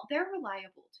 and they're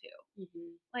reliable too. Mm-hmm.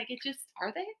 Like it just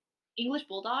Are they? English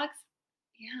bulldogs.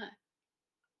 Yeah.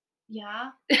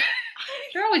 Yeah.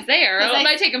 They're always there. It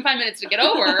might take them 5 minutes to get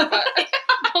over, but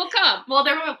they'll come. Well,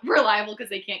 they're reliable because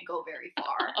they can't go very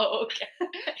far. Oh, okay.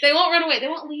 They won't run away. They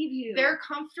won't leave you. They're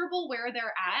comfortable where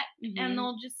they're at, mm-hmm. and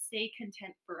they'll just stay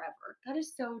content forever. That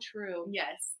is so true.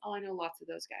 Yes. Oh, I know lots of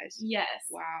those guys. Yes.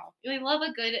 Wow. I love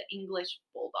a good English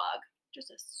bulldog. Just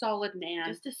a solid man.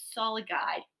 Just a solid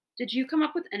guy. Did you come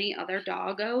up with any other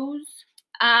doggos?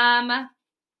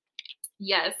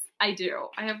 Yes, I do.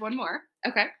 I have one more.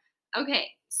 Okay. Okay.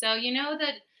 So you know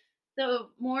that the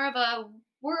more of a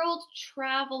world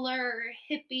traveler,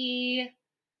 hippie,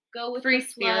 go with free the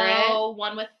spirit, flow,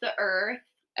 one with the earth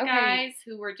guys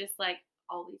who were just like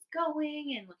always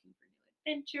going and looking for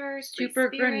new adventures.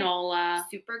 Super granola.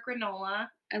 Super granola.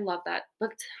 I love that.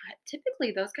 But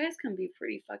typically those guys can be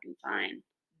pretty fucking fine.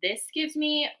 This gives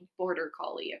me border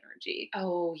collie energy.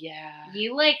 Oh, yeah.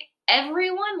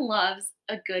 Everyone loves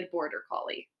a good border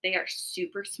collie. They are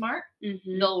super smart.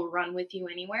 Mm-hmm. They'll run with you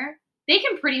anywhere. They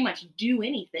can pretty much do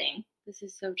anything. This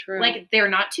is so true. Like, they're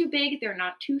not too big. They're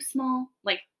not too small.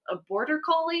 Like, a border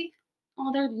collie.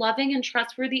 Oh, they're loving and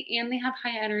trustworthy, and they have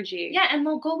high energy. Yeah, and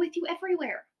they'll go with you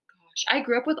everywhere. Gosh, I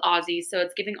grew up with Aussies, so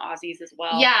it's giving Aussies as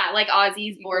well. Yeah, like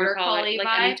Aussies, border collie like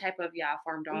vibe. any type of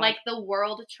farm dog. Like the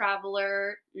world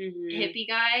traveler mm-hmm. hippie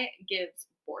guy gives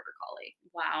border collie.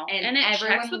 Wow, and it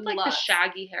everyone checks with the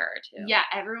shaggy hair too. Yeah,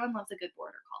 everyone loves a good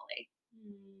border collie.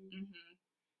 Mm-hmm.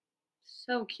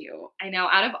 So cute. I know.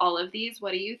 Out of all of these,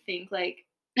 what do you think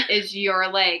is your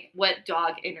what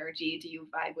dog energy do you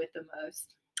vibe with the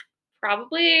most?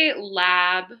 Probably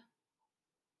lab,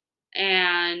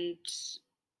 and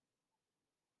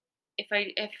if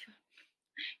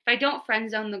I don't friend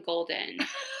zone the golden,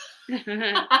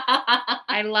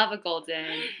 I love a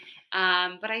golden.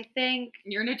 But I think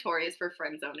you're notorious for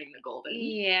friend zoning the golden.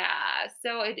 Yeah,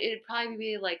 so it'd probably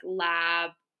be like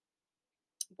lab,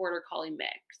 border collie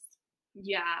mix.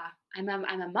 Yeah, I'm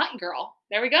a mutt girl.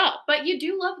 There we go. But you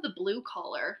do love the blue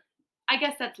collar. I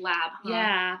guess that's lab. Huh?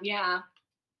 Yeah. Yeah.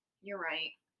 You're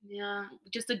right. Yeah.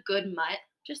 Just a good mutt.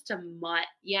 Just a mutt.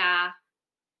 Yeah.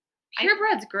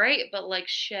 Purebred's great, but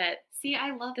shit. See,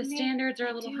 I love the standards are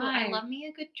a little high. I love me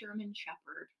a good German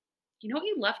Shepherd. You know what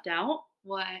you left out?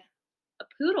 What? A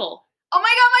poodle. Oh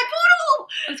my god, my poodle!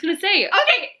 I was gonna say.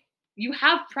 Okay. You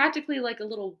have practically a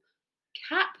little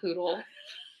cat poodle.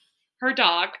 Her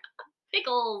dog.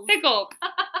 Pickles.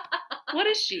 What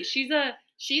is she? She's a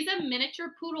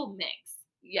miniature poodle mix.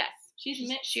 Yes.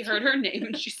 She heard her name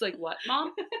and she's like, "What,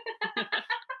 Mom?"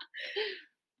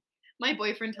 My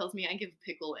boyfriend tells me I give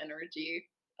pickle energy.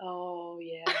 Oh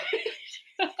yeah.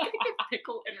 I give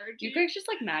pickle energy. You guys just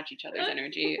match each other's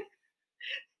energy.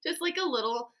 Just a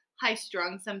little high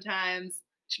strung sometimes.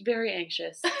 Very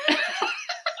anxious.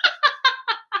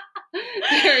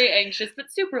 Very anxious,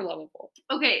 but super lovable.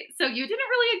 Okay, so you didn't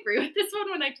really agree with this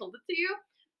one when I told it to you,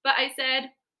 but I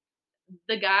said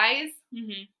the guys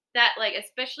that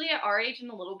especially at our age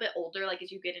and a little bit older,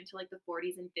 as you get into the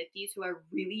 40s and 50s, who are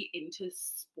really into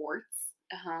sports,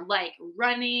 like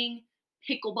running,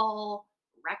 pickleball,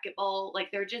 racquetball,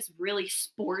 they're just really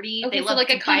sporty. Okay, they love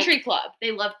a country club.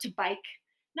 They love to bike.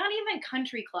 Not even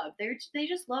country club. They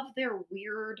just love their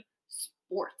weird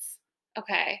sports.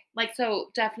 Okay.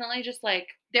 So definitely just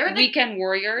they're the weekend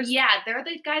warriors. Yeah, they're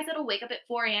the guys that'll wake up at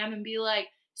 4 a.m. and be like,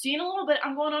 see, in a little bit,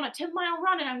 I'm going on a 10-mile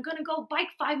run and I'm going to go bike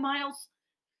 5 miles.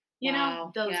 You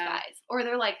know, those guys. Or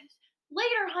they're like,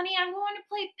 later, honey, I'm going to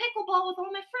play pickleball with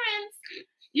all my friends.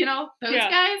 You know, those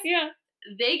guys. Yeah.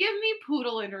 They give me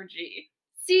poodle energy.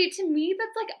 See, to me,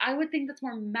 that's I would think that's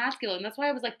more masculine. That's why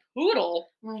I was like,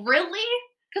 poodle. Really?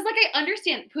 Because I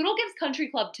understand, poodle gives country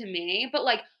club to me, but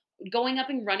going up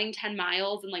and running 10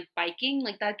 miles and biking,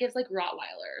 that gives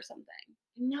Rottweiler or something.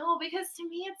 No, because to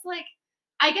me it's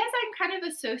I guess I'm kind of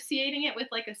associating it with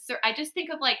I just think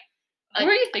of what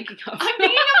are you thinking of? I'm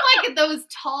thinking of those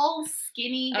tall,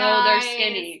 skinny guys. Oh, they're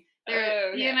skinny.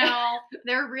 They're you know,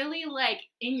 they're really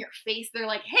in your face. They're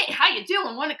like, hey, how you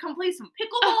doing? Want to come play some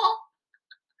pickleball?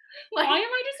 Why am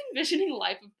I just envisioning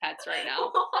Life of Pets right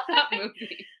now? That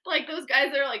movie. Those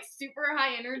guys are super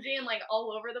high energy and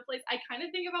all over the place. I kind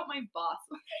of think about my boss.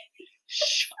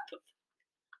 Shut up.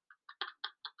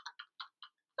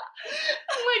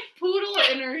 Poodle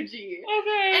energy.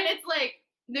 Okay. And it's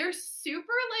they're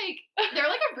super they're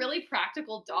a really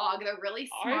practical dog. They're really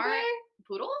smart. Are they?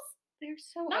 Poodles? They're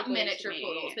so not ugly miniature to me.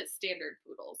 poodles, but standard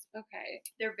poodles. Okay.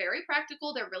 They're very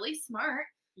practical. They're really smart.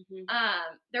 Mm-hmm.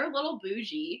 They're a little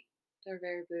bougie. They're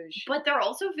very bouge. But they're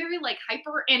also very, like,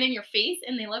 hyper and in your face,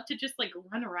 and they love to just, like,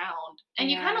 run around. And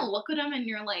you kind of look at them and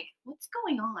you're like, what's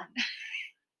going on?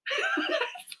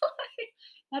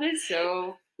 That is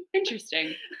so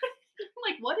interesting.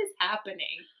 Like, what is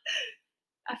happening?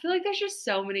 I feel like there's just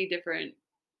so many different.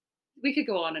 We could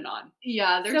go on and on.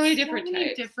 Yeah, there's so many different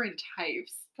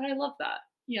types. But I love that.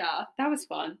 Yeah. That was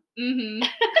fun. Mm-hmm.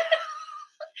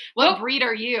 What breed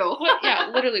are you?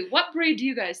 Literally. What breed do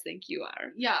you guys think you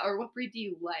are? Yeah, or what breed do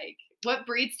you like? What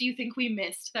breeds do you think we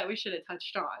missed that we should have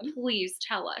touched on? Please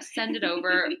tell us. Send it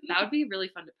over. That would be really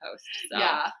fun to post. So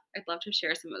yeah. I'd love to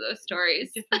share some of those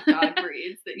stories. Different dog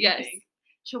breeds that you think.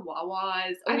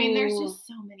 Chihuahuas. I mean, there's just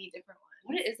so many different ones.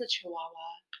 What is a Chihuahua?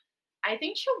 I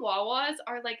think Chihuahuas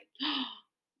are like...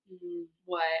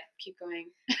 What? Keep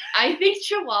going. I think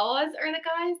Chihuahuas are the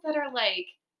guys that are like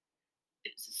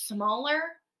smaller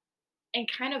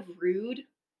and kind of rude,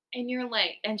 and you're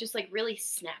like, and just like really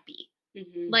snappy.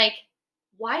 Mm-hmm. Like,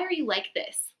 why are you like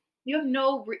this? You have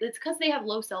no, it's because they have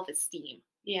low self-esteem.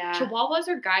 Yeah. Chihuahuas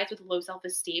are guys with low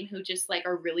self-esteem who just like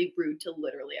are really rude to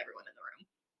literally everyone in the room.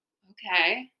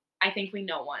 Okay. I think we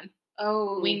know one.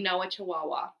 Oh. We know a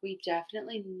Chihuahua. We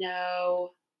definitely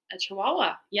know a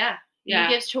Chihuahua. Yeah. He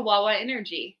gives Chihuahua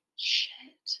energy.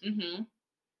 Shit. Mm-hmm.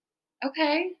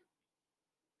 Okay.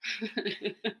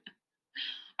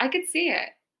 I could see it.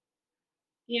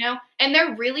 You know? And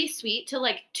they're really sweet to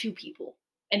like 2 people.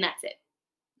 And that's it.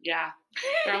 Yeah.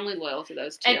 They're only loyal to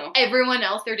those 2. And everyone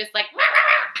else, they're just like...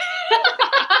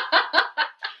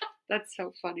 That's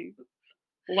so funny.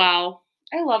 Wow.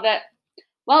 I love it.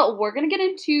 Well, we're going to get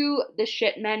into the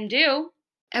shit men do.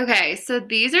 Okay, so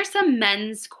these are some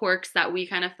men's quirks that we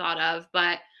kind of thought of,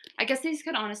 but I guess these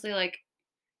could honestly, like,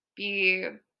 be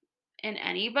in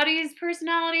anybody's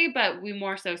personality, but we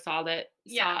more so saw it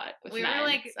with we men, were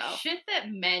like, so. Shit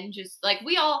that men just, like,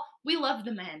 we love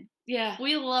the men. Yeah.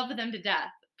 We love them to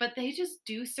death, but they just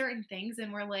do certain things,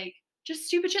 and we're like. Just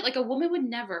stupid shit, like a woman would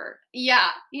never.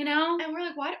 Yeah. You know? And we're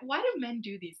like, why do men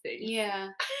do these things? Yeah.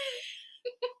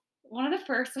 One of the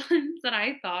first ones that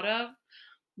I thought of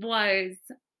was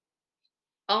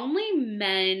only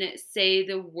men say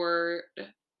the word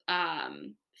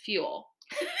fuel.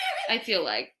 I feel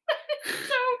like. So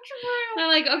true. I'm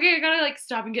like, okay, I gotta like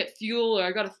stop and get fuel, or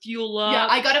I gotta fuel up. Yeah,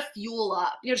 I gotta fuel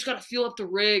up. You just gotta fuel up the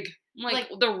rig. I'm like,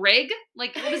 the rig?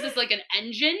 Like, what is this, like an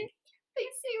engine? They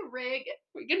say rig.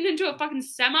 We're getting into a fucking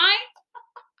semi?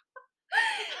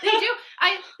 They do.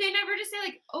 They never just say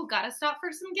like, oh, gotta stop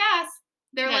for some gas.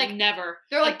 They're like never.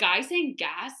 They're like, a guy saying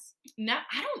gas? No,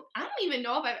 I don't even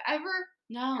know if I've ever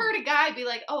heard a guy be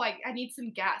like, oh, I need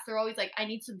some gas. They're always like, I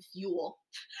need some fuel.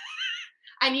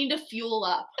 I need to fuel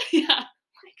up. Yeah.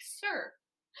 Like, sir.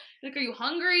 Like, are you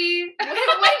hungry? When was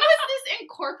this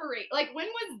incorporated? Like, when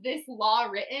was this law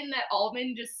written that all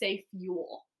men just say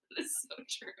fuel? That's so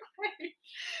true.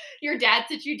 Your dad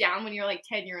sits you down when you're like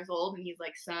 10 years old and he's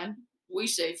like, son, we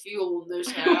say fuel in this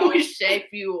house. We say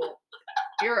fuel.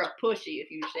 You're a pussy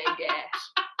if you say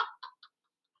gas.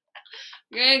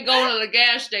 You ain't going to the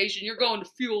gas station. You're going to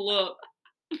fuel up.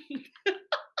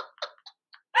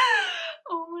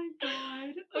 Oh my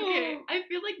god. Okay, I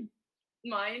feel like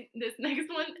this next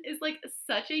one is like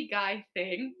such a guy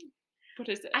thing. What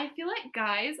is it? I feel like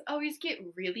guys always get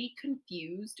really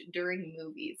confused during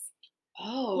movies.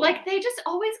 Oh. Like they just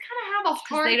always kind of have a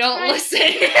hard time. They don't listen. Like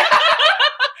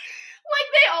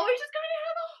they always just kind of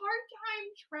have a hard time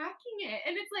tracking it.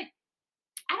 And it's like,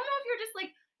 I don't know if you're just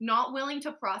like not willing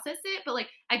to process it, but like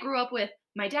I grew up with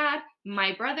my dad,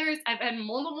 my brothers, I've had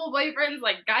multiple boyfriends,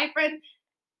 like guy friends.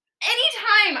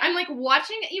 Anytime I'm like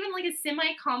watching even like a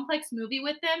semi-complex movie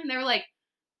with them, they're like,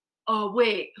 oh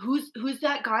wait, who's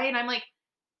that guy? And I'm like,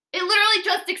 it literally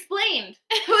just explained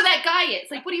who that guy is.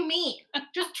 Like, what do you mean?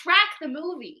 Just track the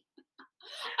movie.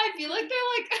 I feel like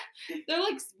they're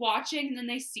like watching and then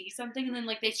they see something and then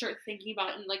like they start thinking about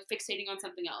it and like fixating on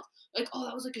something else. Like, oh,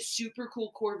 that was like a super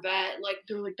cool Corvette. Like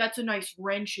they're like, that's a nice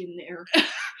wrench in there.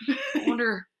 I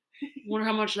wonder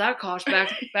how much that cost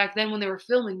back then when they were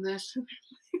filming this.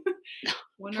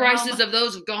 Prices of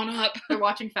those have gone up. They're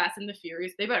watching Fast and the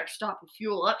Furious. They better stop and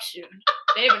fuel up soon.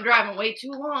 They've been driving way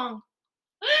too long.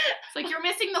 It's like you're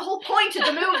missing the whole point of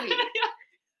the movie.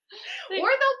 Yeah. Or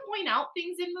they'll point out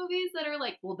things in movies that are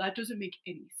like, well, that doesn't make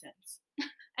any sense.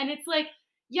 And it's like,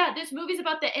 yeah, this movie's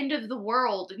about the end of the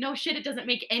world. No shit, it doesn't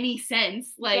make any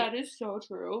sense. Like that is so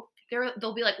true.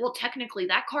 They'll be like, well, technically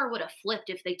that car would have flipped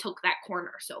if they took that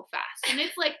corner so fast. And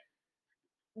it's like,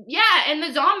 yeah, and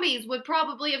the zombies would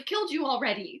probably have killed you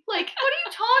already. Like, what are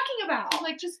you talking about?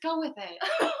 Like, just go with it.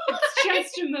 It's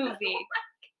just a movie.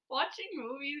 Watching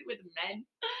movies with men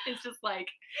is just like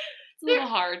It's a little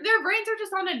hard. Their brains are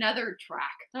just on another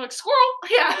track. They're like, squirrel.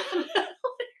 Yeah.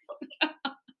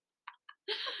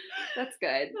 That's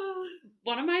good.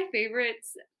 One of my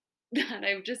favorites that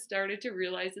I've just started to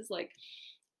realize is like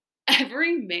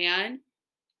every man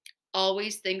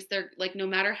always thinks they're like, no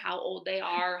matter how old they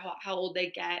are, how old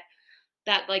they get,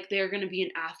 that like they're gonna be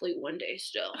an athlete one day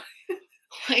still.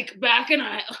 Like back in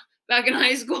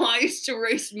high school, I used to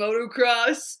race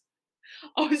motocross.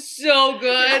 I was so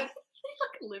good.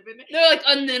 Living it. They're like,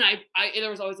 and then I there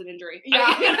was always an injury. Yeah.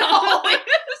 I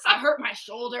hurt my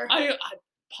shoulder. I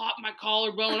popped my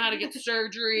collarbone, had to get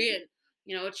surgery, and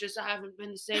it's just I haven't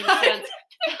been the same since.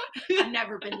 I've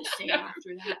never been the same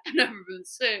after that. I've never been the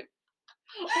same.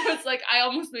 It's like I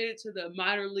almost made it to the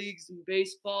minor leagues in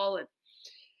baseball, and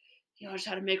I just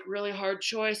had to make a really hard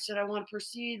choice. Did I want to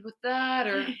proceed with that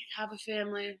or have a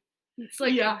family? It's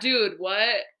like, dude, what?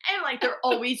 And like they're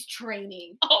always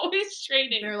training. Always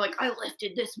training. They're like, I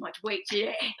lifted this much weight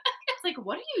today. It's like,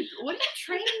 what are you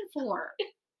training for?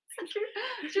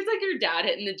 It's just like your dad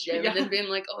hitting the gym and then being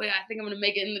like, oh yeah, I think I'm gonna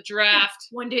make it in the draft.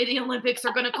 One day the Olympics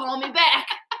are gonna call me back.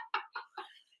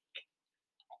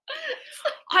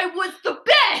 I was the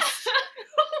best.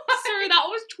 Sir, that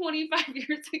was 25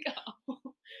 years ago.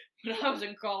 When I was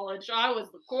in college, I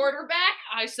was the quarterback.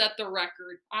 I set the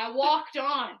record. I walked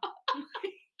on.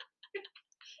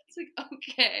 It's like,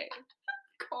 okay.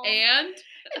 And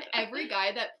every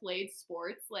guy that played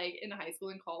sports, like in high school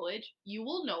and college, you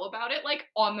will know about it like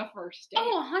on the first day.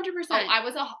 Oh, 100%. Oh,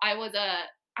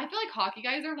 I feel like hockey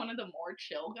guys are one of the more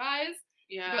chill guys.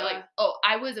 Yeah. But like,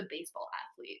 I was a baseball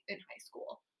athlete in high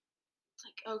school. It's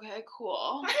like, okay,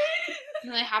 cool.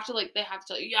 And they have to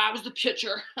tell you, yeah, I was the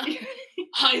pitcher.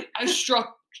 I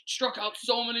struck out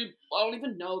so many. I don't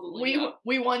even know the lingo.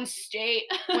 We won state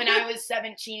when I was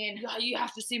 17. Yeah, you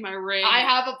have to see my ring. I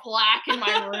have a plaque in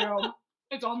my room.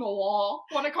 It's on the wall.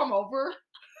 Want to come over?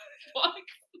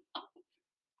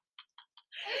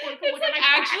 It's like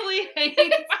actually hanging by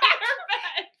her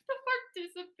bed. The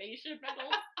participation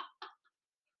medal.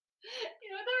 You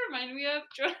know what that reminded me of?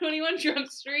 21 Jump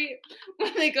Street,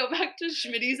 when they go back to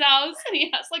Schmitty's house and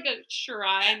he has like a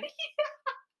shrine.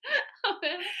 And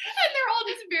they're all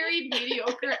just very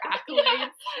mediocre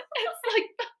accolades.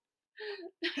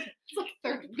 It's like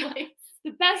third place.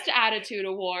 The best attitude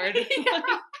award.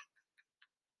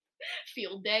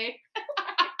 Field day.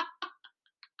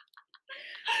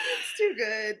 It's too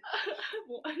good.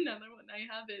 Well, another one I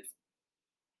have is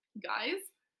guys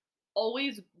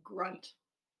always grunt.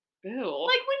 Ew. Like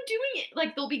when doing it,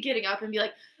 like they'll be getting up and be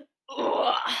like,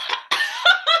 ugh.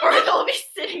 Or they'll be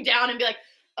sitting down and be like,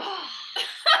 ugh.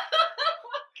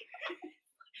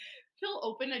 He'll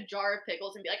open a jar of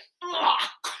pickles and be like, ugh.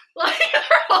 Like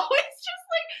they're always just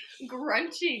like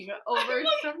grunting over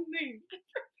something.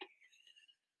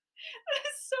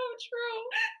 That's so true.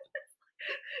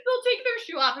 They'll take their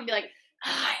shoe off and be like,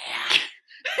 oh yeah.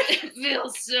 It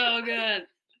feels so good.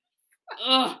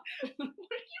 Ugh. What are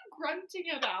you grunting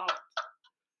about?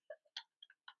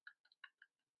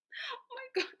 Oh my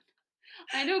god.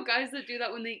 I know guys that do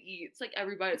that when they eat. It's like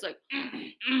everybody's like, They're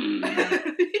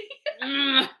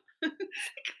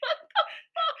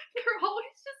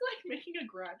always just like making a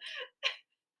grunt.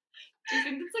 Do you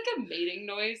think it's like a mating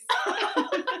noise?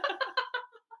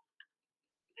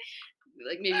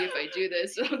 Like maybe if I do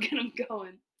this, it'll get them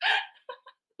going.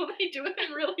 Well, they do it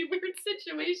in really weird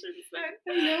situations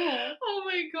then. I know. Oh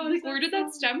my god. Like, where did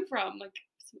that stem from? Like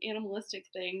some animalistic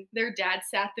thing. Their dad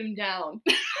sat them down.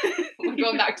 We're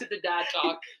going back to the dad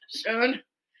talk. Son,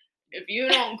 if you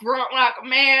don't grunt like a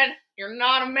man, you're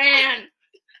not a man.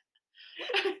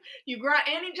 You grunt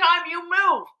anytime you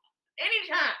move.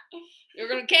 Anytime. You're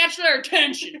going to catch their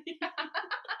attention.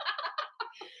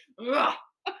 Ugh.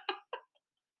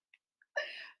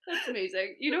 That's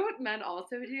amazing. You know what men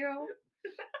also do?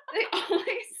 They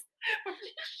always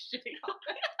shitting on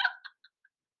it.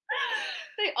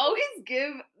 They always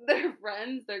give their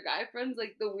friends, their guy friends,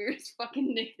 like the weirdest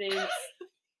fucking nicknames.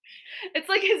 It's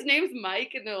like his name's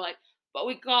Mike, and they're like, but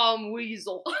we call him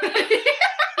Weasel. It's like,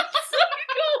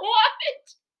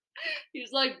 what?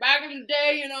 He's like, back in the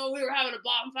day, we were having a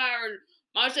bonfire, and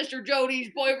my sister Jody's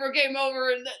boyfriend came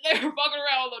over, and they were fucking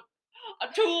around with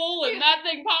a tool, and that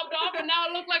thing popped off, and now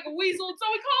it looked like a weasel,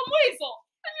 so we call him Weasel.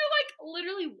 And you're like,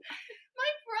 literally,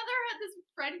 my brother had this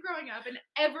friend growing up, and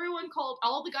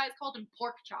all the guys called him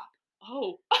Pork Chop.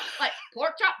 Oh. Like,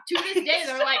 Pork Chop, to this day,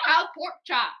 they're like, how's Pork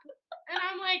Chop? And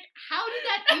I'm like, how did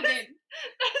that even?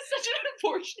 That is such an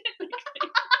unfortunate nickname.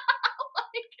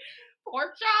 Like,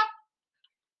 Pork Chop?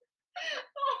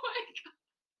 Oh my god.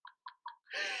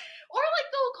 Or like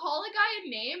they'll call a guy a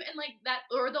name and like that,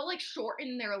 or they'll like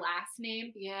shorten their last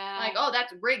name. Yeah. Like, oh,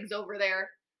 that's Riggs over there.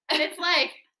 And it's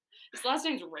like... His last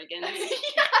name's Riggins.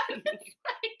 Yeah. It's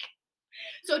like...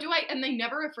 So do I... And they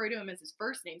never refer to him as his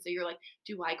first name. So you're like,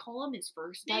 do I call him his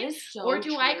first name? That is so Or do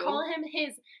true. I call him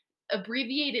his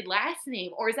abbreviated last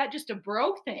name? Or is that just a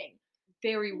bro thing?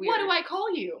 Very weird. What do I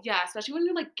call you? Yeah, especially when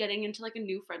you're like getting into like a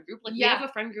new friend group. Like we have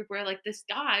a friend group where like this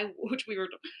guy, which we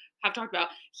have talked about,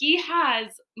 he has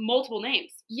multiple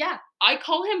names. Yeah. I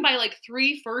call him by like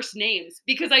 3 first names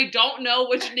because I don't know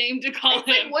which name to call him.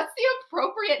 Like, what's the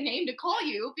appropriate name to call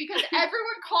you? Because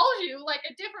everyone calls you like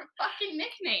a different fucking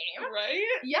nickname. Right?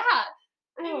 Yeah.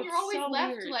 Oh, and you're always so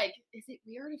left weird. like, is it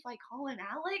weird if I call him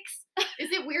Alex?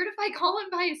 Is it weird if I call him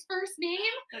by his first name?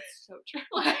 That's so true.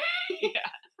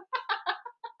 Yeah.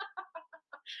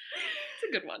 It's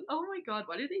a good one. Oh my god,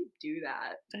 why do they do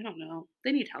that? I don't know.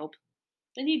 They need help.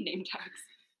 They need name tags.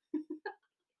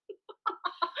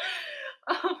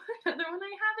 Another one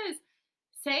I have is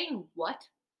saying what?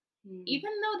 Even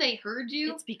though they heard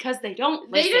you. It's because they don't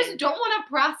listen. They just don't want to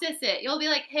process it. You'll be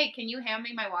like, hey, can you hand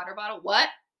me my water bottle? What?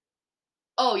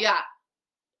 Oh, yeah.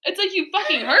 It's like, you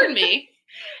fucking heard me.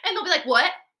 And they'll be like,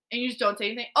 what? And you just don't say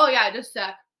anything. Oh, yeah, just a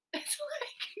sec. It's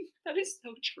like... That is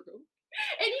so true.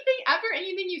 After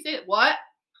anything you say, what?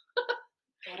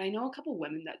 God, I know a couple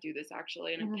women that do this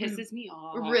actually, and it pisses me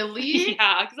off. Really?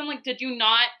 Yeah, because I'm like, did you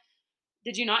not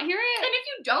hear it? And if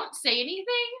you don't say anything,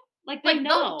 like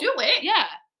they'll do it. Yeah.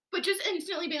 But just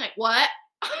instantly being like, what?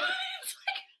 It's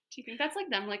like, do you think that's like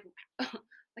them, like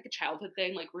a childhood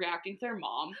thing, like reacting to their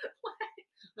mom?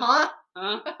 Huh?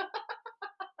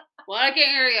 What? I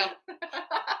can't hear you.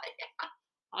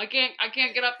 I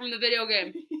can't get up from the video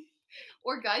game.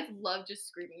 Or guys love just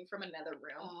screaming from another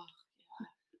room. Oh, yeah.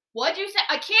 What'd you say?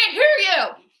 I can't hear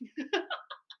you.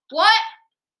 What?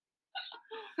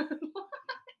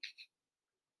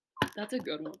 That's a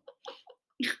good one.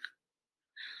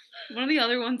 One of the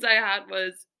other ones I had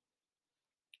was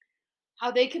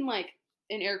how they can, like,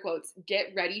 in air quotes,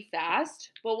 get ready fast,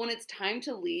 but when it's time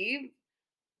to leave,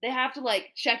 they have to,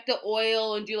 like, check the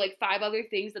oil and do, like, 5 other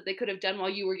things that they could have done while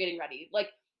you were getting ready. Like,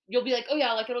 you'll be like, oh,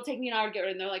 yeah, like, it'll take me an hour to get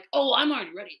ready. And they're like, oh, I'm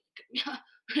already ready.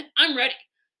 I'm ready.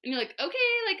 And you're like, okay,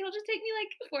 like, it'll just take me,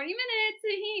 like, 40 minutes.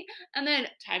 And then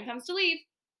time comes to leave.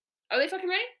 Are they fucking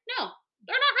ready? No,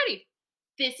 they're not ready.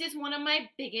 This is one of my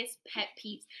biggest pet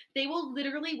peeves. They will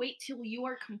literally wait till you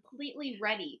are completely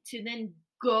ready to then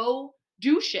go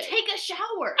do shit. Take a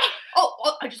shower.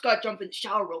 Oh, I just gotta jump in the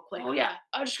shower real quick. Oh, yeah.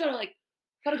 I just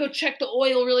gotta go check the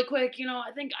oil really quick. You know,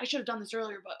 I think I should have done this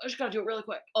earlier, but I just gotta do it really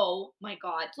quick. Oh my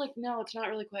god. It's like, no, it's not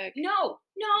really quick. No.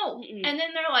 Mm-mm. And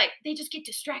then they're like, they just get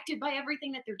distracted by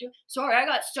everything that they're doing. Sorry, I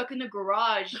got stuck in the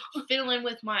garage fiddling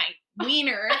with my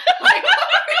wiener. Like,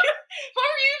 what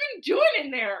are you even doing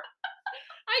in there?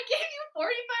 I gave you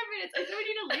 45 minutes. I told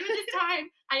you to leave at this time.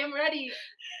 I am ready.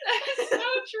 That's so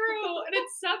true. And it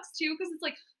sucks too, because it's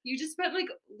like, you just spent like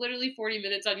literally 40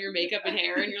 minutes on your makeup and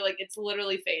hair, and you're like, it's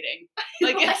literally fading.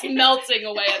 Like, it's melting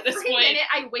away at this point. Every minute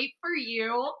I wait for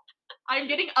you, I'm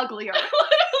getting uglier.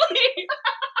 Literally.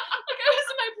 Like, I was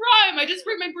in my prime. I just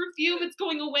sprayed my perfume. It's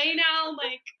going away now.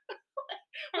 Like,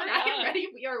 when I am ready,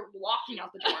 we are walking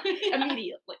out the door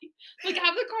immediately. Like,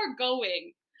 have the car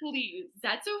going. Please.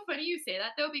 That's so funny you say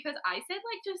that, though, because I said,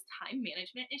 like, just time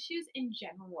management issues in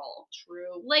general.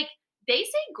 True. Like, they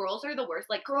say girls are the worst.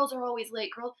 Like, girls are always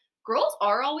late. Girls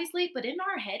are always late, but in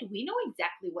our head, we know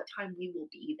exactly what time we will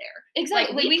be there.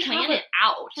 Exactly. Like, we plan it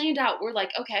out. Planned out. We're like,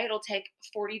 okay, it'll take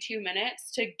 42 minutes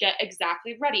to get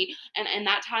exactly ready. And in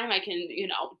that time, I can, you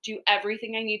know, do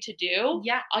everything I need to do.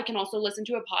 Yeah. I can also listen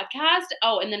to a podcast.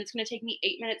 Oh, and then it's going to take me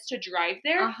 8 minutes to drive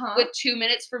there with 2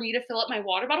 minutes for me to fill up my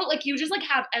water bottle. Like, you just, like,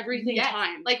 have everything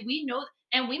timed. Like, we know,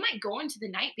 and we might go into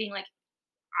the night being like,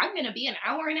 I'm going to be an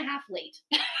hour and a half late.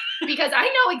 Because I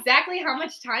know exactly how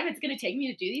much time it's going to take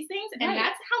me to do these things, and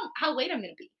that's how late I'm going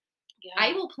to be. Yeah.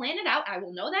 I will plan it out. I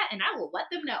will know that, and I will let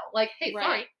them know. Like, hey,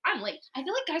 sorry, I'm late. I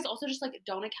feel like guys also just, like,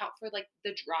 don't account for, like,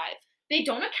 the drive. They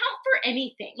don't account for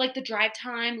anything. Like, the drive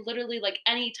time, literally, like,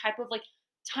 any type of, like,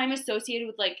 time associated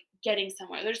with, like, getting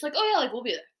somewhere. They're just like, oh, yeah, like, we'll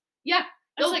be there. Yeah.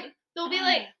 They'll be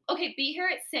like, okay, be here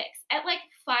at 6. At, like,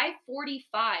 5:45,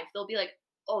 they'll be like,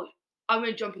 oh, I'm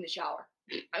going to jump in the shower.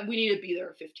 We need to be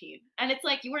there at 15. And it's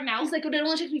like, you are now. It's like, well, it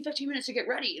only takes me 15 minutes to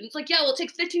get ready. And it's like, yeah, well, it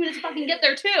takes 15 minutes to fucking get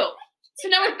there, too. So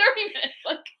now we're 30 minutes.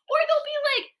 Like, or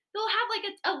they'll have, like,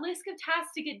 a list of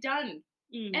tasks to get done.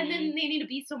 Mm-hmm. And then they need to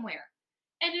be somewhere.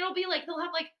 And it'll be like, they'll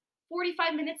have, like,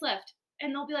 45 minutes left.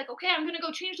 And they'll be like, okay, I'm going to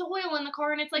go change the oil in the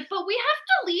car. And it's like, but we have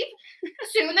to leave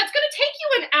soon. That's going to take you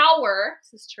an hour.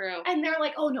 This is true. And they're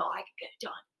like, oh, no, I can get it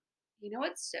done. You know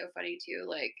what's so funny, too?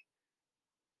 Like,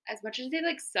 as much as they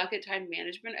like suck at time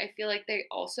management, I feel like they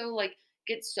also like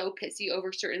get so pissy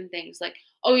over certain things. Like,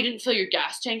 oh, you didn't fill your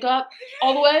gas tank up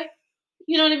all the way.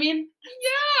 You know what I mean?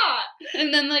 Yeah.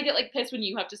 And then they get like pissed when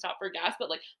you have to stop for gas, but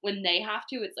like when they have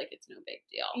to, it's like it's no big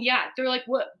deal. Yeah, they're like,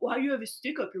 what? Why do you have a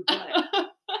stick up your butt? Like,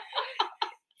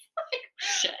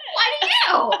 shit. Why do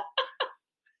you?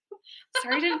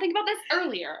 Sorry, I didn't think about this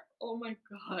earlier. Oh my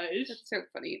gosh. That's so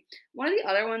funny. One of the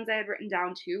other ones I had written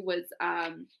down too was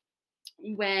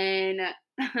when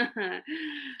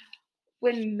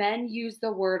when men use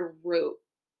the word route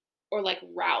or like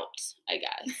route, I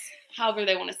guess, however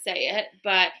they want to say it,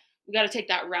 but we got to take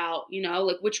that route, you know,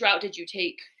 like which route did you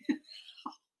take?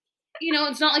 You know,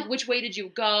 it's not like which way did you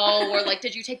go or like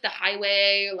did you take the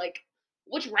highway or like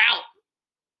which route?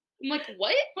 I'm like,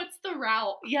 what? What's the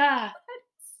route? Yeah.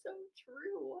 So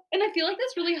true. And I feel like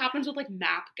this really happens with like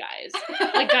map guys.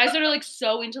 Like guys that are like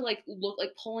so into like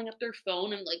pulling up their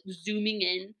phone and like zooming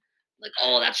in. Like,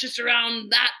 oh, that's just around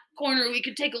that corner. We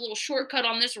could take a little shortcut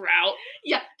on this route.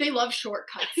 Yeah, they love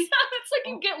shortcuts. It's like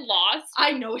you get lost.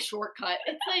 I know a shortcut.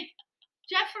 It's like,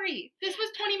 Jeffrey, this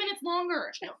was 20 minutes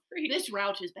longer. Jeffrey. This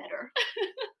route is better.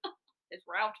 This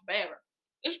route's better.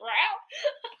 This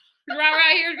route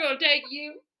right here is going to take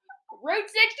you Route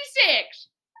 66.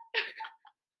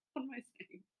 What am I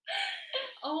saying?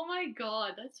 Oh my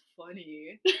god, that's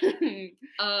funny.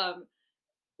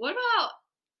 What about,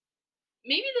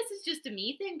 maybe this is just a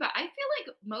me thing, but I feel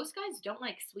like most guys don't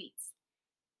like sweets.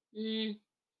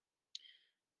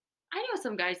 I know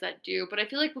some guys that do, but I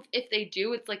feel like if they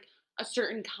do, it's like a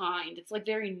certain kind. It's like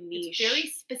very niche. It's very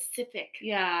specific.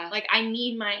 Yeah. Like, I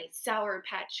need my Sour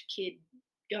Patch Kid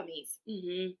gummies.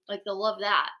 Mm-hmm. Like, they'll love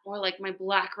that. Or like my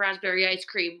black raspberry ice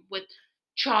cream with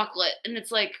chocolate. And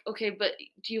it's like, okay, but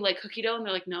do you like cookie dough? And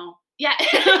they're like, no. Yeah.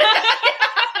 It's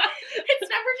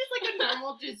never just like a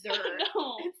normal dessert.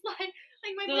 No. It's like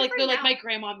my they're like my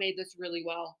grandma made this really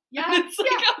well. Yeah. It's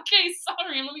like, okay,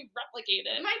 sorry, let me replicate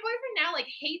it. My boyfriend now like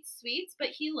hates sweets, but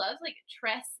he loves like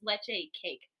tres leche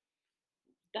cake.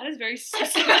 That is very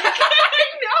specific. I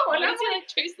know. And I'm like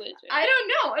tres leche. I don't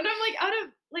know. And I'm like, out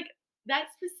of like that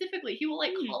specifically, he will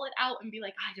like call it out and be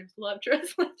like, I just love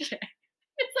tres leche.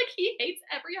 It's like he hates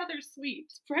every other sweet.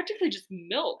 It's practically just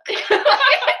milk. It's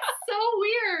so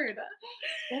weird.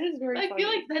 That is very funny. I feel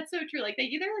like that's so true. Like they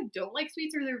either like don't like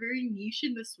sweets or they're very niche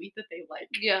in the sweet that they like.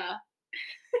 Yeah.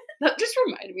 That just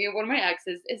reminded me of one of my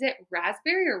exes. Is it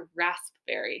raspberry or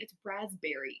raspberry? It's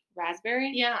raspberry.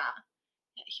 Raspberry? Yeah.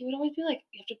 He would always be like,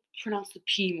 you have to pronounce the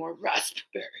P more,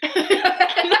 raspberry.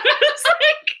 It's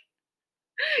like,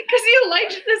 because he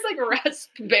liked this like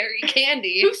raspberry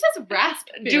candy. Who says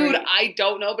raspberry? Dude, I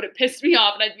don't know, but it pissed me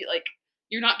off, and I'd be like,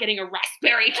 "You're not getting a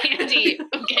raspberry candy,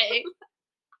 okay?"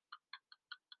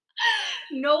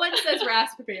 No one says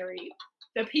raspberry.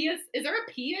 The P is there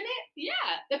a P in it? Yeah.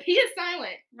 The P is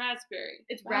silent. Raspberry.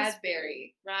 It's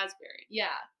raspberry. Raspberry. Yeah.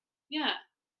 Yeah.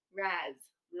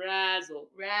 Razzle.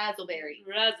 Razzleberry.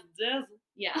 Razzle dazzle.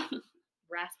 Yeah.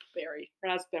 Raspberry.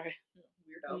 Raspberry.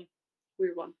 Weirdo.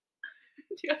 Weird one.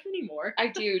 Do you have any more? I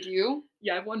do. Do you?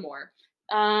 Yeah, I have one more.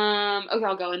 Okay,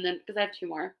 I'll go and then because I have two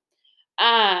more.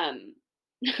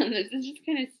 This is just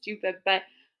kind of stupid, but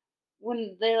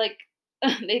when they like,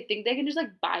 they think they can just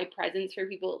like buy presents for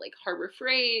people at like Harbor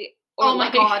Freight. Or, oh my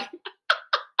like, god.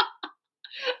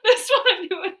 This one I'm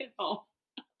doing at home.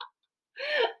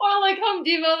 Or like Home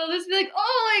Depot, they'll just be like,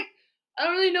 oh, like I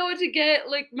don't really know what to get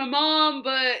like my mom,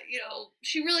 but you know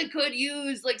she really could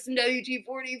use like some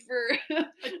WD-40 for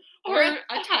or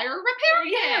a tire repair.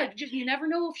 Yeah, just you never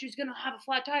know if she's gonna have a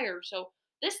flat tire. So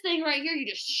this thing right here, you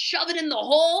just shove it in the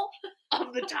hole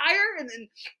of the tire, and then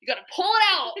you gotta pull it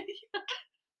out,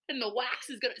 and the wax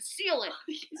is gonna seal it.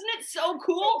 Isn't it so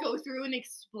cool? Go through and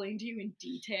explain to you in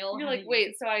detail. You're like,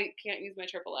 wait, so I can't use my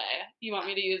AAA? You want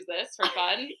me to use this for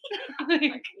fun? Like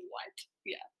what?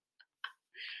 Yeah.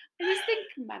 I just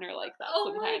think men are like that.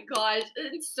 Oh sometimes. my gosh.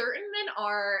 And certain men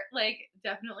are like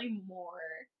definitely more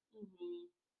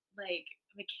like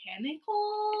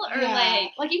mechanical or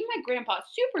like even my grandpa,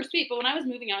 super sweet, but when I was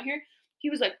moving out here, he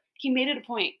was like, he made it a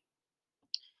point.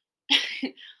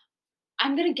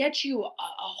 I'm gonna get you a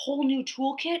whole new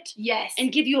toolkit. Yes.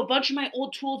 And give you a bunch of my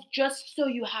old tools just so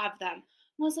you have them. And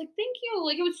I was like, thank you.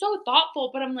 Like it was so thoughtful,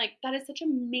 but I'm like, that is such a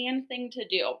man thing to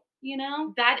do. You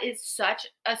know? That is such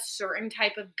a certain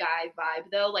type of guy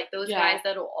vibe, though. Like, those guys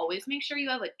that'll always make sure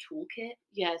you have a toolkit.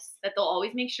 Yes. That they'll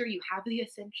always make sure you have the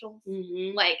essentials.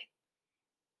 Mm-hmm. Like,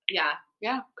 yeah.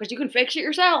 Yeah, because you can fix it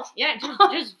yourself. Yeah,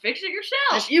 just fix it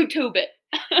yourself. Just YouTube it.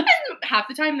 And half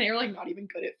the time, they're, like, not even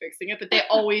good at fixing it, but they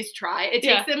always try. It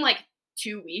takes them, like,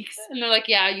 2 weeks. And they're like,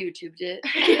 yeah, I YouTubed it.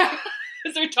 Yeah.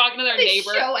 Because they're talking to their They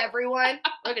neighbor. show everyone.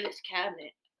 Look at this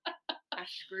cabinet. I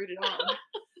screwed it on.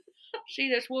 See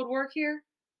this woodwork here?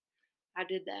 I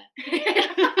did that.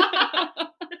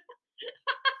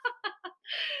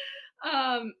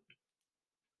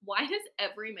 Why does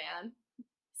every man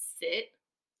sit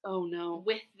Oh no.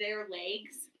 with their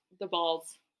legs The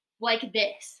balls. like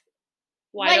this?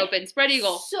 Wide open. Spread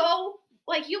eagle. So,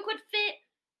 like, you could fit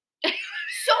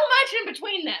so much in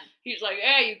between them. He's like,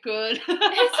 yeah, you could.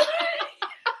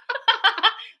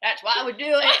 That's why we do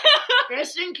it.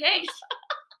 Just in case.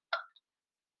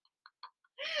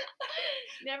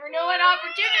 Never know an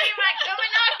opportunity might come a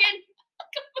knocking.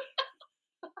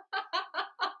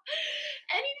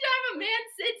 Anytime a man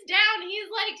sits down, he's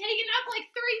like taking up like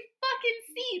 3 fucking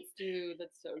seats. Dude,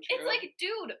 that's so true. It's like,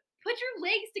 dude, put your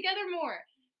legs together more.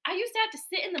 I used to have to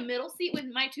sit in the middle seat with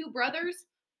my 2 brothers.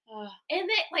 And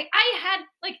then, like, I had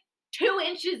like 2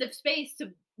 inches of space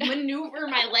to maneuver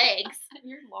my legs.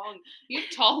 You're long. You have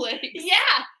tall legs.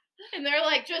 Yeah. And they're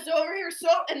like just over here,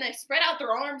 and they spread out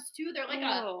their arms too. They're like,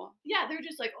 they're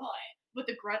just like, oh, with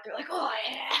the grunt, they're like, oh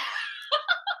yeah.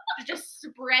 They're just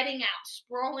spreading out,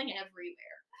 sprawling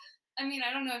everywhere. I mean,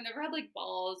 I don't know. I've never had like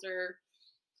balls or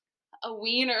a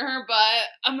wiener, but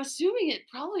I'm assuming it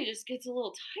probably just gets a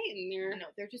little tight in there. No,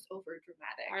 they're just over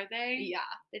dramatic. Are they? Yeah.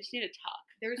 They just need to tuck.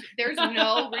 There's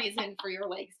no reason for your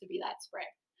legs to be that spread.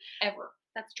 Ever.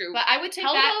 That's true. But I would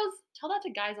tell that to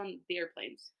guys on the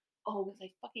airplanes. Oh, because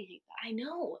I fucking hate that. I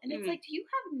know. And it's like, do you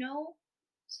have no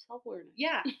self-awareness?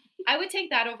 Yeah. I would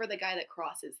take that over the guy that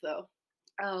crosses, though.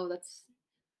 Oh, that's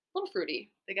a little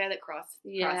fruity. The guy that crosses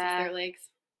their legs.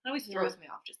 It always throws me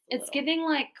off just a little. It's giving,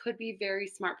 like, could be very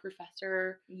smart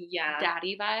professor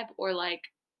daddy vibe, or, like,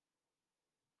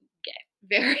 gay.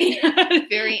 Very,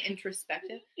 very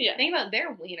introspective. Yeah. Think about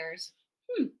their wieners.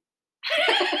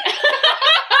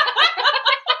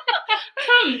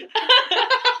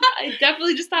 I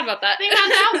definitely just thought about that. Think about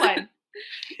that one.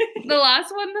 The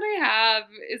last one that I have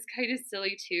is kind of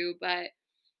silly too, but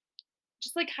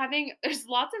just like there's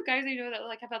lots of guys I know that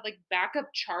like have had like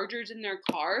backup chargers in their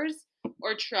cars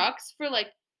or trucks for like,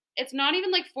 it's not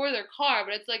even like for their car,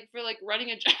 but it's like for like running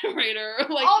a generator or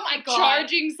like oh my God.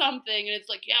 Charging something, and it's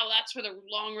like, yeah, well, that's for the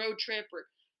long road trip, or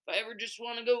if I ever just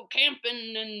want to go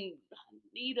camping and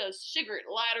need a cigarette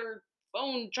lighter,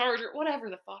 phone charger, whatever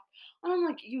the fuck. And I'm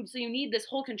like, so you need this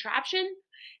whole contraption?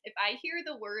 If I hear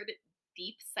the word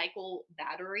deep cycle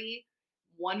battery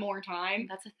one more time,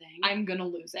 that's a thing. I'm gonna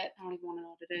lose it. I don't even want to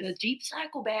know what it is. The deep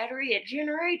cycle battery, it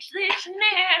generates this and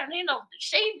that, and it'll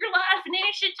save your life, and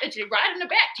it's right in the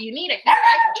back. Do you need a heater?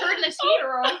 I can turn this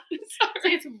heater on.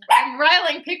 Sorry. I'm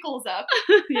riling Pickles up.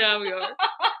 Yeah, we are.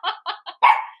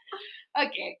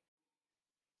 Okay.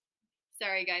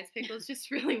 Sorry, guys. Pickles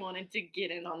just really wanted to get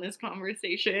in on this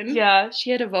conversation. Yeah, she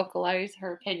had to vocalize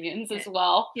her opinions as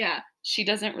well. Yeah. She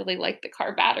doesn't really like the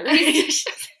car batteries.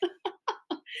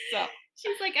 So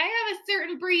she's like, I have a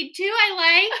certain breed too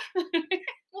I like.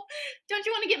 Well, don't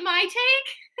you want to get my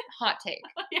take? Hot take.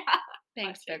 Yeah.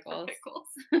 Thanks, Pickles. Pickles.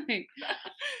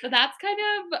 But that's kind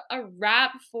of a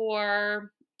wrap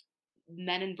for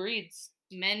men and breeds.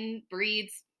 Men,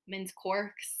 breeds, men's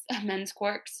quirks. Men's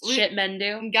quirks. Shit men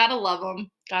do. Gotta love them.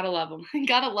 Gotta love them.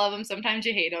 Gotta love them. Sometimes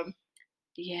you hate them.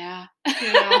 Yeah.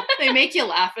 You know, they make you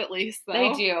laugh at least, though.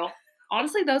 They do.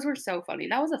 Honestly, those were so funny.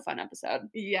 That was a fun episode.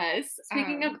 Yes.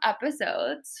 Speaking of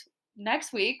episodes,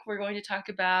 next week we're going to talk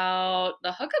about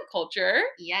the hookup culture.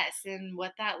 Yes, and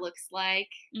what that looks like,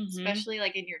 especially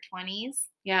like in your 20s.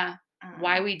 Yeah.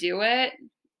 Why we do it.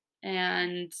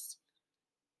 And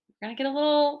we're gonna get a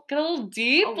little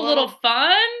deep, a little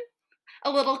fun,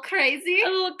 a little crazy. A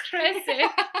little crazy.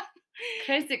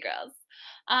 Crazy girls.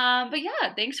 But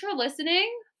yeah, thanks for listening.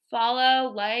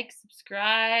 Follow, like,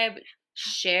 subscribe,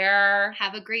 share.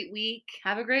 Have a great week.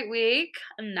 Have a great week.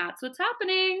 And that's what's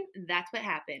happening. That's what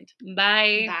happened.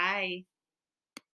 Bye. Bye.